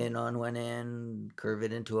safety pin on one end, curve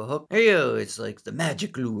it into a hook. There you go. It's like the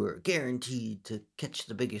magic lure, guaranteed to catch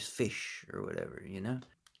the biggest fish or whatever,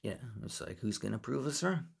 Yeah, it's like, who's going to prove us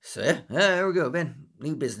wrong? So yeah, there we go, Ben.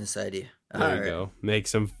 New business idea. There you go. Make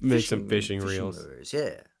some fishing reels. Lures,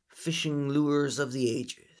 yeah. Fishing lures of the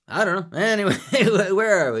ages. I don't know. Anyway,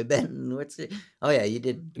 where are we, Ben? What's it? Oh yeah, you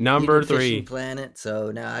did number 3 Fishing Planet.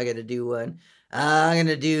 So now I got to do one. I'm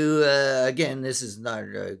gonna do again. This is not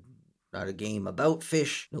a game about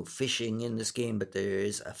fish. No fishing in this game, but there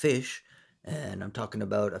is a fish, and I'm talking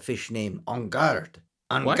about a fish named Engard.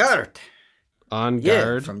 Engard. Engard.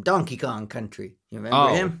 Yeah, from Donkey Kong Country. You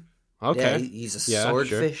remember him? Okay. Yeah, he's a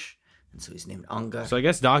swordfish. And so he's named Engard. So I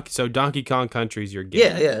guess Donkey Kong Country's your game.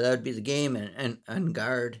 Yeah, that would be the game. And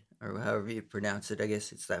Engard, or however you pronounce it, I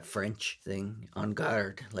guess it's that French thing.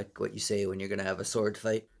 Engard, like what you say when you're going to have a sword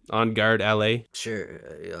fight. Engard, LA.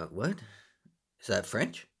 Sure. What? Is that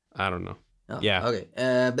French? I don't know. Oh, yeah. Okay.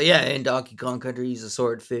 But yeah, in Donkey Kong Country, he's a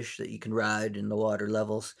swordfish that you can ride in the water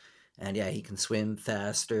levels. And yeah, he can swim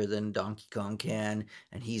faster than Donkey Kong can.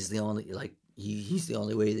 And he's the only, he's the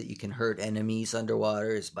only way that you can hurt enemies underwater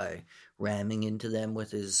is by ramming into them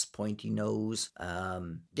with his pointy nose.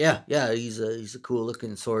 He's a cool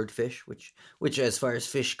looking swordfish, which as far as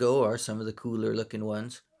fish go are some of the cooler looking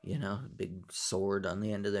ones. Big sword on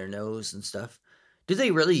the end of their nose and stuff. Do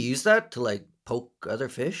they really use that to like poke other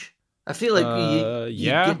fish? I feel like you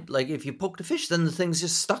get, like if you poke the fish, then the thing's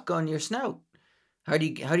just stuck on your snout. How do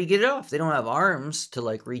you get it off? They don't have arms to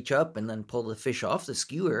like reach up and then pull the fish off the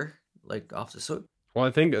skewer, like off the sword. Well,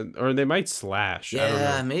 I think, or they might slash. Yeah, I don't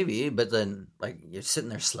know. maybe. But then, like, you're sitting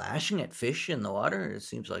there slashing at fish in the water. It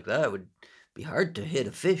seems like that would be hard to hit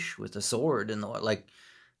a fish with a sword in the water. Like,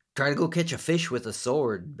 trying to go catch a fish with a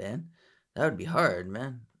sword, man. That would be hard,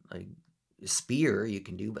 man. Like, a spear you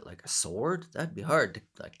can do, but like a sword? That'd be hard to,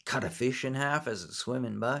 like, cut a fish in half as it's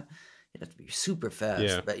swimming by. You'd have to be super fast.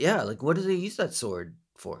 Yeah. But yeah, like, what do they use that sword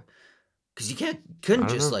for? Because you couldn't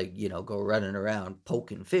just, like, go running around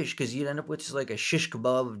poking fish, because you'd end up with just, like, a shish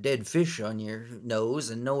kebab of dead fish on your nose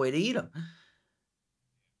and no way to eat them.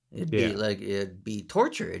 It'd be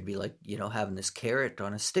torture. It'd be like, having this carrot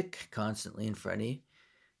on a stick constantly in front of you.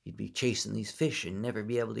 You'd be chasing these fish and never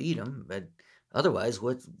be able to eat them. But otherwise,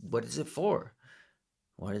 what is it for?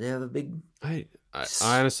 Why do they have a big... I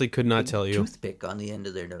honestly could not tell you. Toothpick on the end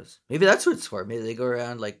of their nose. Maybe that's what it's for. Maybe they go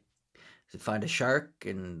around, like, to find a shark,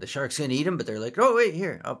 and the shark's gonna eat him, but they're like, "Oh wait,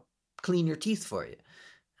 here, I'll clean your teeth for you,"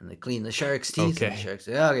 and they clean the shark's teeth. Okay. And the shark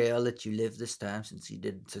says, "Okay, I'll let you live this time since you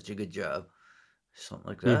did such a good job," something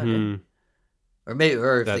like that.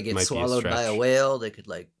 Or if that they get swallowed by a whale, they could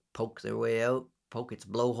like poke their way out, poke its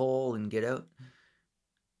blowhole, and get out.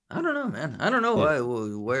 I don't know, man. I don't know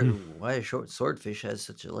why a short swordfish has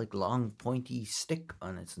such a like long pointy stick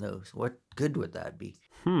on its nose. What good would that be?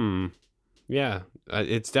 Yeah,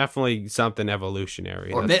 it's definitely something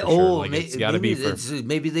evolutionary. Or it's got to be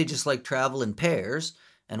maybe they just like travel in pairs,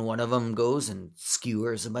 and one of them goes and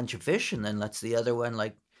skewers a bunch of fish, and then lets the other one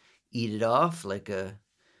like eat it off a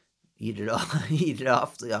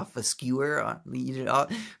skewer, eat it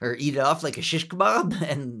off like a shish kebab,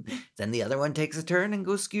 and then the other one takes a turn and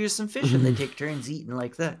goes skewer some fish, and they take turns eating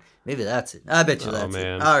like that. Maybe that's it. I bet you that's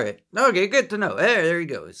it. All right, okay, good to know. There you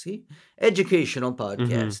go. See, educational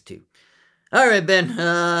podcast too. All right, Ben.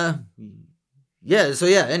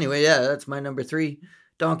 Anyway, that's my number 3.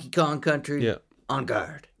 Donkey Kong Country. Yeah.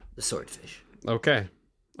 Engard, the swordfish. Okay.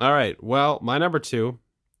 All right. Well, my number 2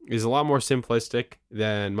 is a lot more simplistic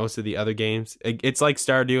than most of the other games. It's like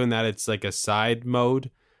Stardew in that it's like a side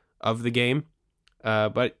mode of the game.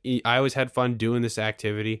 But I always had fun doing this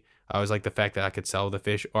activity. I always like the fact that I could sell the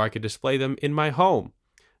fish or I could display them in my home.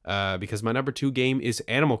 Because my number 2 game is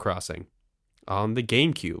Animal Crossing on the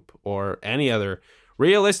GameCube or any other.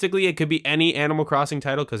 Realistically, it could be any Animal Crossing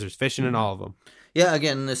title because there's fishing in all of them. Yeah,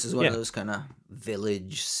 again, this is one of those kind of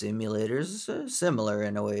village simulators, similar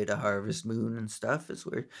in a way to Harvest Moon and stuff. It's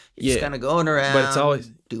where you're just kind of going around, but it's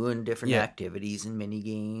always doing different activities and mini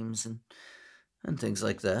games and things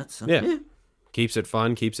like that. So, keeps it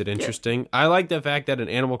fun, keeps it interesting. I like the fact that in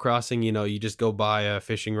Animal Crossing, you just go buy a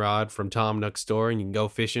fishing rod from Tom Nook's store and you can go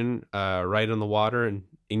fishing right on the water and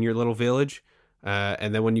in your little village.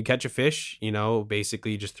 And then when you catch a fish,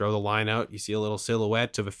 basically you just throw the line out. You see a little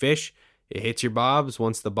silhouette of a fish. It hits your bobs.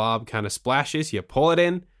 Once the bob kind of splashes, you pull it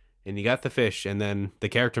in, and you got the fish. And then the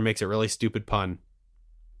character makes a really stupid pun,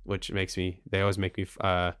 which they always make me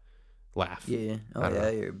laugh. Yeah. Oh,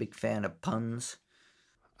 yeah, you're a big fan of puns.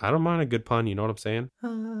 I don't mind a good pun, you know what I'm saying?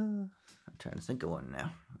 I'm trying to think of one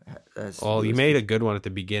now. You made a good one at the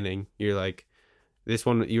beginning. You're like, this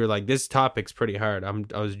one, you were like, this topic's pretty hard. I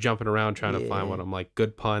was jumping around trying to find one. I'm like,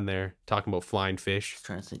 good pun there, talking about flying fish. I was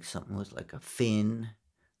trying to think something with like a fin.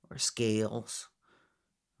 Or scales.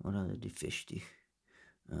 What other do fish do?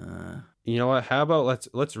 You know what? How about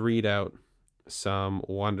let's read out some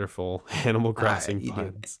wonderful Animal Crossing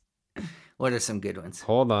puns. What are some good ones?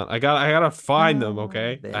 Hold on, I gotta find them.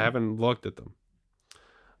 Okay, Ben. I haven't looked at them.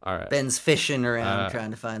 All right, Ben's fishing around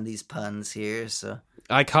trying to find these puns here. So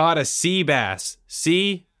I caught a sea bass.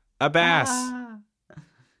 See a bass.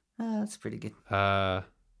 That's pretty good.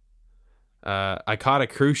 I caught a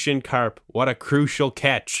crucian carp. What a crucial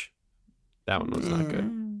catch. That one was not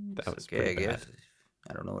good. That was pretty bad.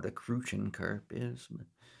 I don't know what a crucian carp is. But...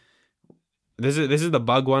 This is the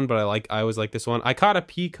bug one, but I always like this one. I caught a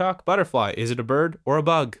peacock butterfly. Is it a bird or a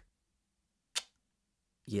bug?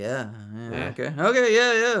 Yeah. Okay.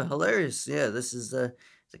 Yeah. Hilarious. Yeah, this is the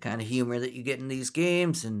kind of humor that you get in these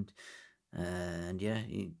games, and yeah.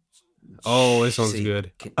 This one's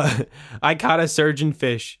good. I caught a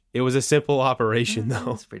surgeonfish. It was a simple operation, though.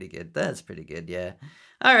 That's pretty good. Yeah.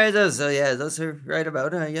 All right. Those are right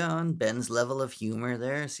about on Ben's level of humor.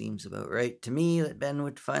 There seems about right to me that Ben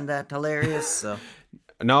would find that hilarious. So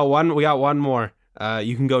no, we got one more.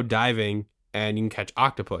 You can go diving and you can catch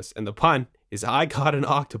octopus, and the pun is I caught an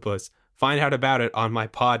octopus. Find out about it on my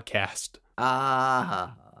podcast. All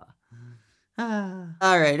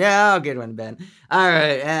right, good one, Ben. All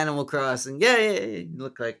right, Animal Crossing. Yeah,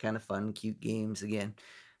 look like kind of fun, cute games again.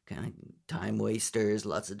 Kind of time wasters,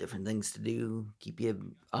 lots of different things to do, keep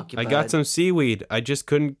you occupied. I got some seaweed. I just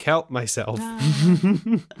couldn't kelp myself.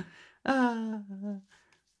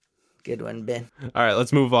 Good one, Ben. All right,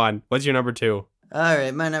 let's move on. What's your number 2? All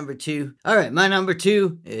right, my number 2. All right, my number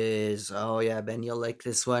 2 is, Ben, you'll like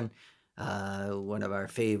this one. One of our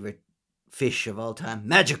favorite fish of all time,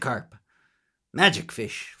 Magikarp. Magic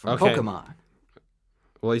fish from Pokemon.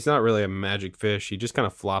 Well, he's not really a magic fish. He just kind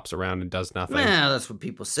of flops around and does nothing. Well, that's what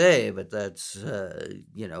people say, but that's,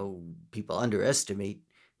 people underestimate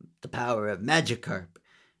the power of Magikarp.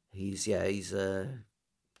 He's a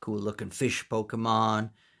cool-looking fish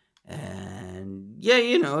Pokemon. And,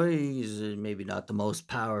 he's maybe not the most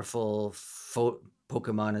powerful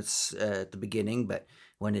Pokemon at the beginning, but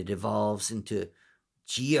when it evolves into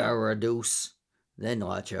Gyarados, then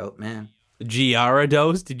watch out, man.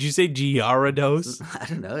 Gyarados? Did you say Gyarados? I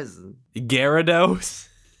don't know. Gyarados?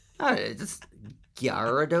 Just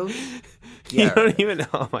Gyarados? You don't even know.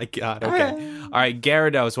 Oh my god. Okay. All right,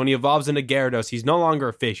 Gyarados. When he evolves into Gyarados, he's no longer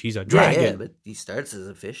a fish. He's a dragon. Yeah, but he starts as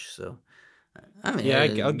a fish, so...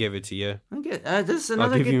 I'll give it to you. Okay. This is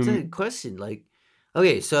another good question.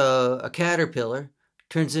 So a caterpillar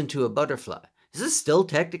turns into a butterfly. Is this still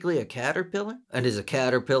technically a caterpillar? And is a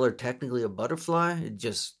caterpillar technically a butterfly? It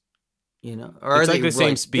just... or it's like the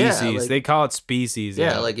same species. They call it species.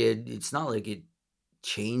 Yeah, it's not like it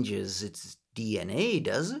changes its DNA,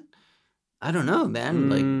 does it? I don't know,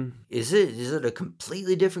 man. Is it a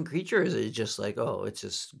completely different creature? Or is it just like, it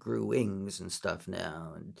just grew wings and stuff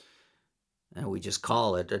now, and we just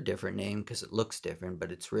call it a different name because it looks different,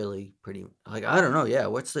 but it's really pretty. I don't know. Yeah,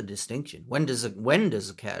 what's the distinction? When does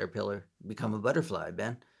a caterpillar become a butterfly,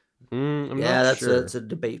 Ben? I'm not sure. That's a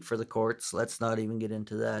debate for the courts. Let's not even get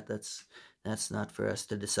into that. That's That's not for us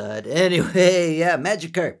to decide. Anyway, yeah,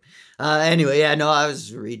 Magikarp. Anyway, yeah, no, I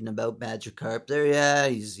was reading about Magikarp there. Yeah,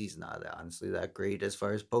 he's not honestly that great as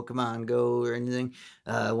far as Pokemon go or anything.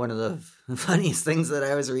 One of the funniest things that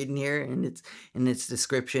I was reading here in its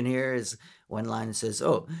description here is one line that says,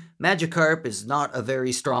 "Oh, Magikarp is not a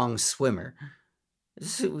very strong swimmer,"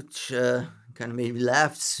 which kind of made me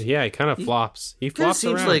laugh. Yeah, he kind of flops. He flops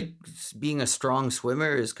seems around. like being a strong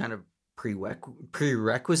swimmer is kind of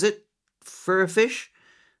prerequisite for a fish.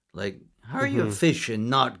 Like, how are you a fish and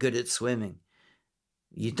not good at swimming?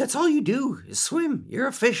 That's all you do is swim. You're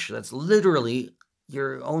a fish. That's literally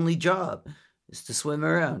your only job is to swim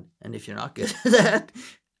around. And if you're not good at that,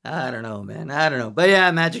 I don't know, man. I don't know. But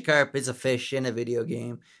yeah, Magikarp is a fish in a video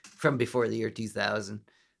game from before the year 2000.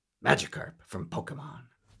 Magikarp from Pokemon.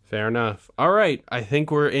 Fair enough. All right, I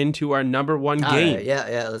think we're into our number one game. Right,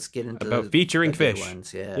 yeah. Let's get into about featuring the fish. Big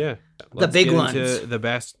ones, yeah. Let's the big get ones. into the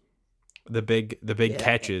best, the big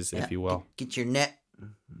catches, if you will. Get your net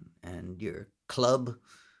and your club.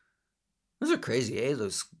 Those are crazy, eh?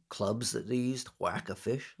 Those clubs that they use to whack a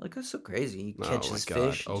fish. Like, that's so crazy. You catch this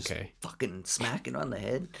fish, okay, just fucking smack it on the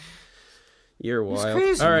head. You're wild.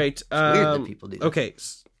 Crazy. All right, it's weird that people do that. Okay.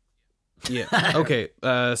 Yeah. Okay.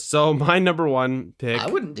 So my number one pick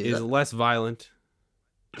is less violent.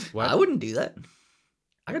 What? I wouldn't do that.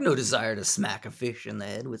 I got no desire to smack a fish in the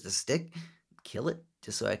head with a stick, kill it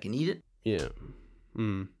just so I can eat it. Yeah.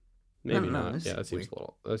 Maybe not. Yeah, that seems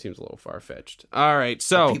a little far fetched. All right.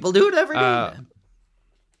 So but people do it every day. Man.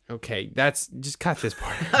 Okay, just cut this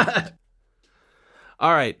part.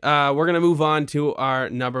 All right. We're gonna move on to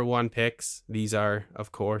our number one picks. These are,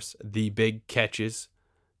 of course, the big catches.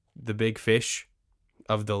 The big fish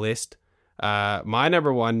of the list. My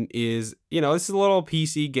number one is, this is a little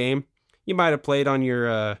PC game. You might have played on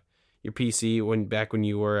your PC back when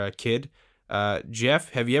you were a kid. Jeff,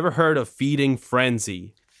 have you ever heard of Feeding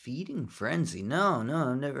Frenzy? Feeding Frenzy? No,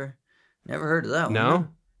 I've never heard of that one. No?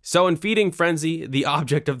 So in Feeding Frenzy, the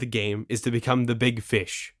object of the game is to become the big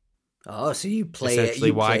fish. Oh, so you play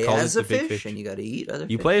as a fish and you got to eat other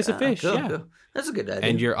fish? You play as a fish, cool, yeah. Cool. That's a good idea.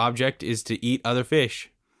 And your object is to eat other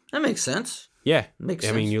fish. That makes sense. Yeah. Makes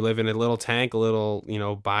sense. I mean, you live in a little tank, a little,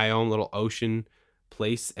 biome, little ocean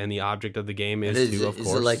place, and the object of the game is to, of course...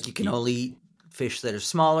 Is it like you can only eat fish that are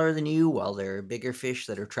smaller than you while there are bigger fish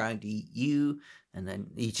that are trying to eat you? And then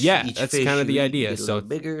each that's fish kind of the idea. Get a little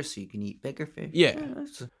bigger so you can eat bigger fish. Yeah.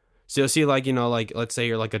 So see, like, let's say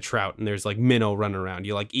you're like a trout and there's like minnow running around.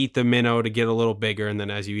 You like eat the minnow to get a little bigger, and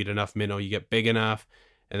then as you eat enough minnow, you get big enough.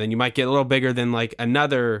 And then you might get a little bigger than like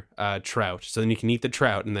another trout. So then you can eat the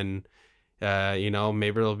trout, and then,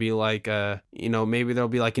 maybe there'll be like, maybe there'll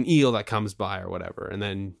be like an eel that comes by or whatever. And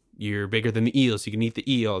then you're bigger than the eel, so you can eat the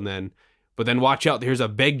eel. But then watch out, there's a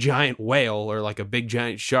big giant whale or like a big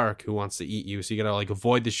giant shark who wants to eat you. So you gotta like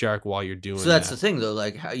avoid the shark while you're doing that. So that's the thing though,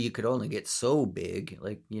 like how you could only get so big,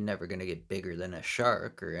 like you're never gonna get bigger than a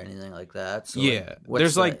shark or anything like that. So yeah,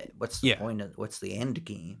 what's the point of what's the end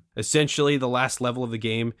game? Essentially, the last level of the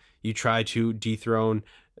game, you try to dethrone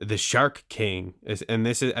the Shark King, and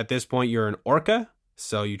at this point you're an orca,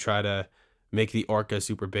 so you try to make the orca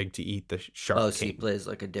super big to eat the Shark King. Oh, so he plays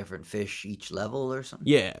like a different fish each level or something?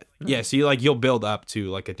 Yeah. Yeah, so you'll build up to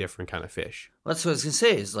like a different kind of fish. Well, that's what I was going to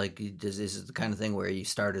say, is like, this is the kind of thing where you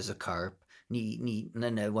start as a carp, and and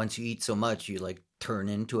then once you eat so much, you like turn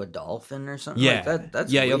into a dolphin or something like that.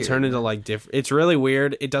 That's weird. You'll turn into like different. It's really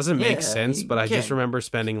weird. It doesn't make sense, but I just remember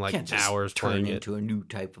spending like hours playing it. Turn into a new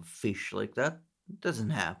type of fish like that. It doesn't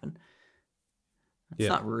happen. It's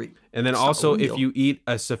not real. And then also, if you eat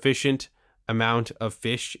a sufficient amount of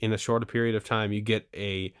fish in a shorter period of time, you get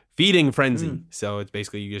a feeding frenzy. So it's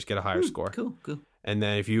basically you just get a higher score. Cool. And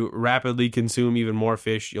then if you rapidly consume even more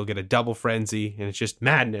fish, you'll get a double frenzy, and it's just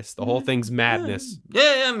madness. The whole thing's madness.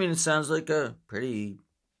 Yeah, I mean, it sounds like a pretty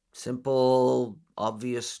simple,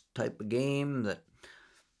 obvious type of game that,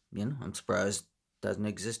 I'm surprised doesn't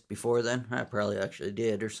exist before then. I probably actually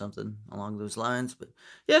did or something along those lines. But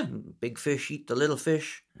yeah, big fish eat the little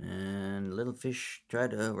fish, and little fish try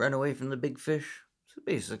to run away from the big fish. So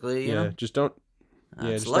basically, you know, just don't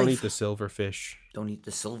eat the silverfish. Don't eat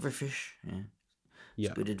the silverfish. Yeah.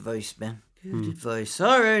 Yeah. Good advice, Ben. Good advice.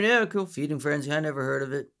 All right, yeah, cool. Feeding Frenzy. I never heard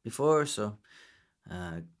of it before, so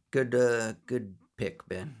good pick,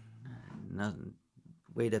 Ben. Nothing.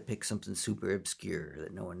 Way to pick something super obscure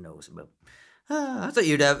that no one knows about. I thought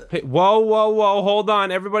you'd have... Hey, whoa, hold on.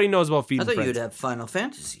 Everybody knows about Feeding Frenzy. I thought you'd have Final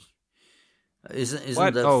Fantasy. Isn't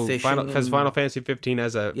what? The fishing... Because Final Fantasy 15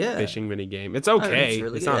 has a fishing mini game. It's okay.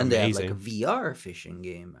 It's not amazing. And they have like a VR fishing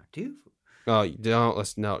game too. Oh,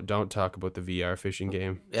 don't talk about the VR fishing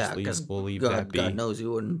game. Yeah, because We'll leave that be. God knows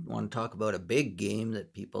you wouldn't want to talk about a big game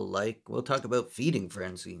that people like. We'll talk about Feeding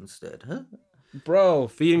Frenzy instead, huh? Bro,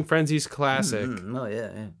 Feeding Frenzy's classic. Mm-hmm. Oh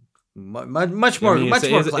yeah. Much more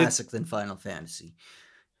classic than Final Fantasy.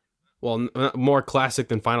 Well, more classic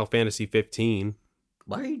than Final Fantasy 15.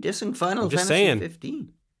 Why are you dissing Final just Fantasy saying.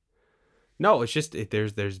 15? No, it's just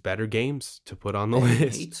there's better games to put on the He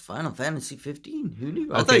list. hates Final Fantasy 15. Who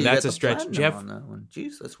knew? Okay, that's a stretch, Jeff. On that one.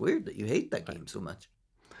 Jeez, that's weird that you hate that game so much.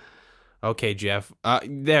 Okay, Jeff.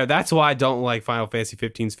 That's why I don't like Final Fantasy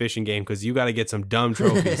 15's fishing game, because you got to get some dumb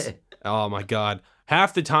trophies. Oh my god.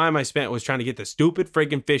 Half the time I spent was trying to get the stupid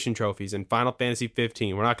friggin' fishing trophies in Final Fantasy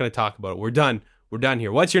 15. We're not going to talk about it. We're done. We're done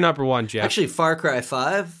here. What's your number one, Jeff? Actually, Far Cry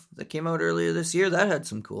 5 that came out earlier this year, that had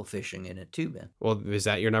some cool fishing in it too, man. Well, is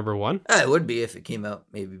that your number one? It would be if it came out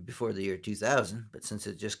maybe before the year 2000, but since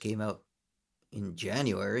it just came out in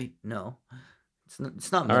January, no. It's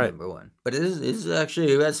not my number one. But it is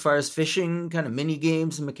actually, as far as fishing, kind of mini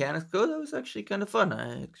games and mechanics go, that was actually kind of fun.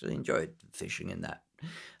 I actually enjoyed fishing in that.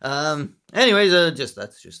 Anyways,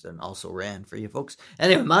 that's just an also ran for you folks.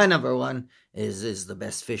 Anyway, my number one is the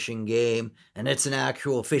best fishing game, and it's an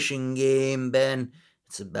actual fishing game, Ben.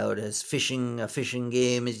 It's about as a fishing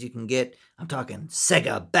game as you can get. I'm talking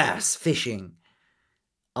Sega Bass Fishing.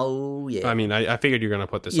 Oh yeah. I mean, I figured you're gonna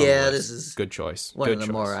put this on the list. This is good choice. One of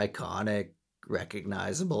the more iconic,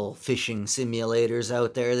 recognizable fishing simulators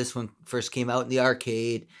out there. This one first came out in the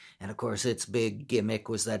arcade, and of course its big gimmick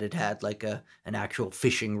was that it had like an actual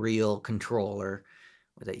fishing reel controller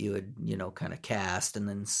that you would kind of cast and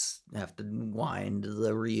then have to wind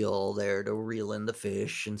the reel there to reel in the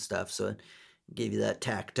fish and stuff, so it gave you that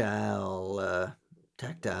tactile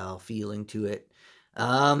feeling to it.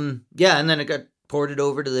 And then it got ported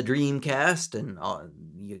over to the Dreamcast, and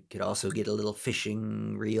you could also get a little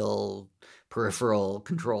fishing reel peripheral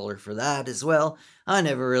controller for that as well. I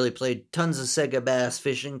never really played tons of Sega Bass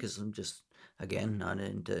Fishing because I'm just, again, not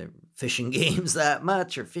into fishing games that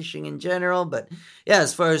much or fishing in general. But yeah,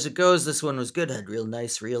 as far as it goes, this one was good. Had real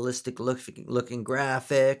nice, realistic looking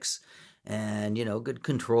graphics. And, good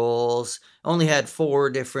controls. Only had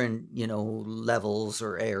 4 different, levels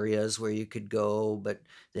or areas where you could go, but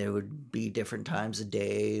there would be different times of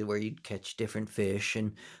day where you'd catch different fish.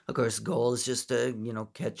 And, of course, the goal is just to,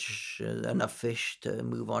 catch enough fish to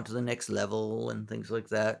move on to the next level and things like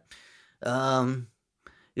that. Sega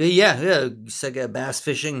Bass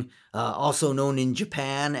Fishing, also known in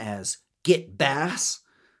Japan as Get Bass,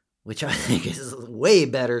 which I think is a way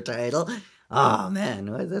better title. Oh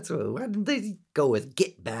man, why didn't they go with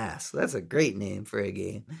Get Bass? That's a great name for a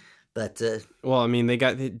game. But well, I mean, it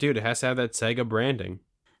has to have that Sega branding.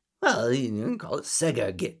 Well, you can call it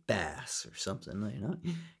Sega Get Bass or something,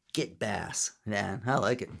 Get Bass. Man, I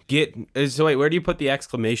like it. So wait, where do you put the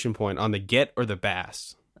exclamation point on the get or the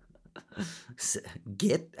bass?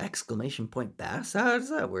 Get exclamation point bass? How does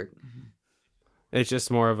that work? It's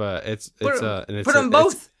just more of a put them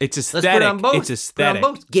both. It's aesthetic. Let's put on both. It's aesthetic. Put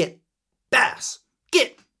on both. Get Bass.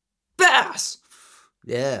 Get Bass.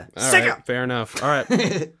 Yeah. All right, fair enough. All right.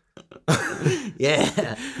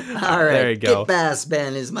 Yeah. All right. There you go. Get Bass,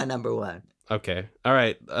 Ben, is my number one. Okay. All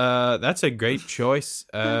right. That's a great choice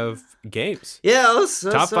of games. Yeah.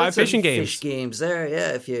 Top 5 fishing games. Fish games there.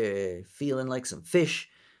 Yeah. If you're feeling like some fish,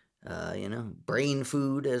 brain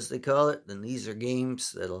food as they call it, then these are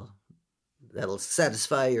games that'll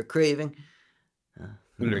satisfy your craving.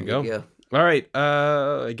 There you go. All right,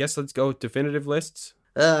 I guess let's go with definitive lists.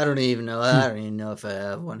 I don't even know. I don't even know if I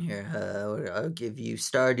have one here. I'll give you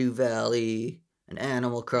Stardew Valley, and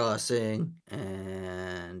Animal Crossing,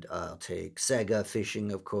 and I'll take Sega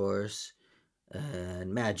Fishing, of course,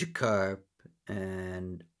 and Magikarp,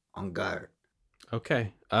 and On Guard.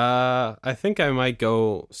 Okay. I think I might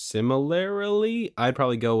go similarly. I'd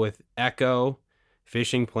probably go with Echo,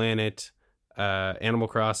 Fishing Planet, Animal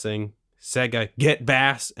Crossing, Sega Get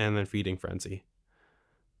Bass, and then Feeding Frenzy.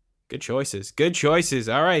 Good choices.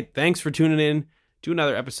 All right. Thanks for tuning in to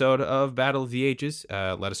another episode of Battle of the Ages.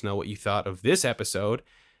 Let us know what you thought of this episode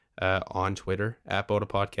on Twitter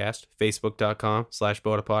 @BodaPodcast,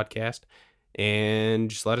 Facebook.com/BodaPodcast, and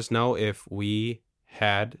just let us know if we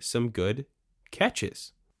had some good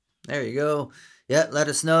catches. There you go. Yeah, let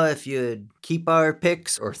us know if you'd keep our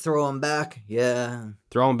picks or throw them back. Yeah.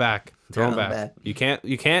 Throw them back. You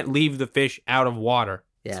can't leave the fish out of water.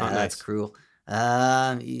 Yeah, that's nice. Cruel.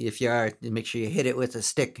 If you are, make sure you hit it with a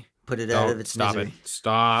stick. Put it out of its misery.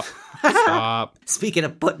 Stop. Speaking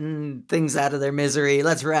of putting things out of their misery,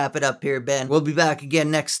 let's wrap it up here, Ben. We'll be back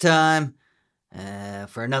again next time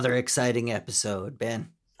for another exciting episode, Ben.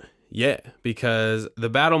 Yeah, because the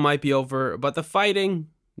battle might be over, but the fighting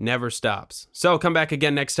never stops. So come back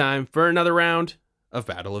again next time for another round of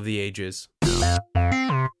Battle of the Ages.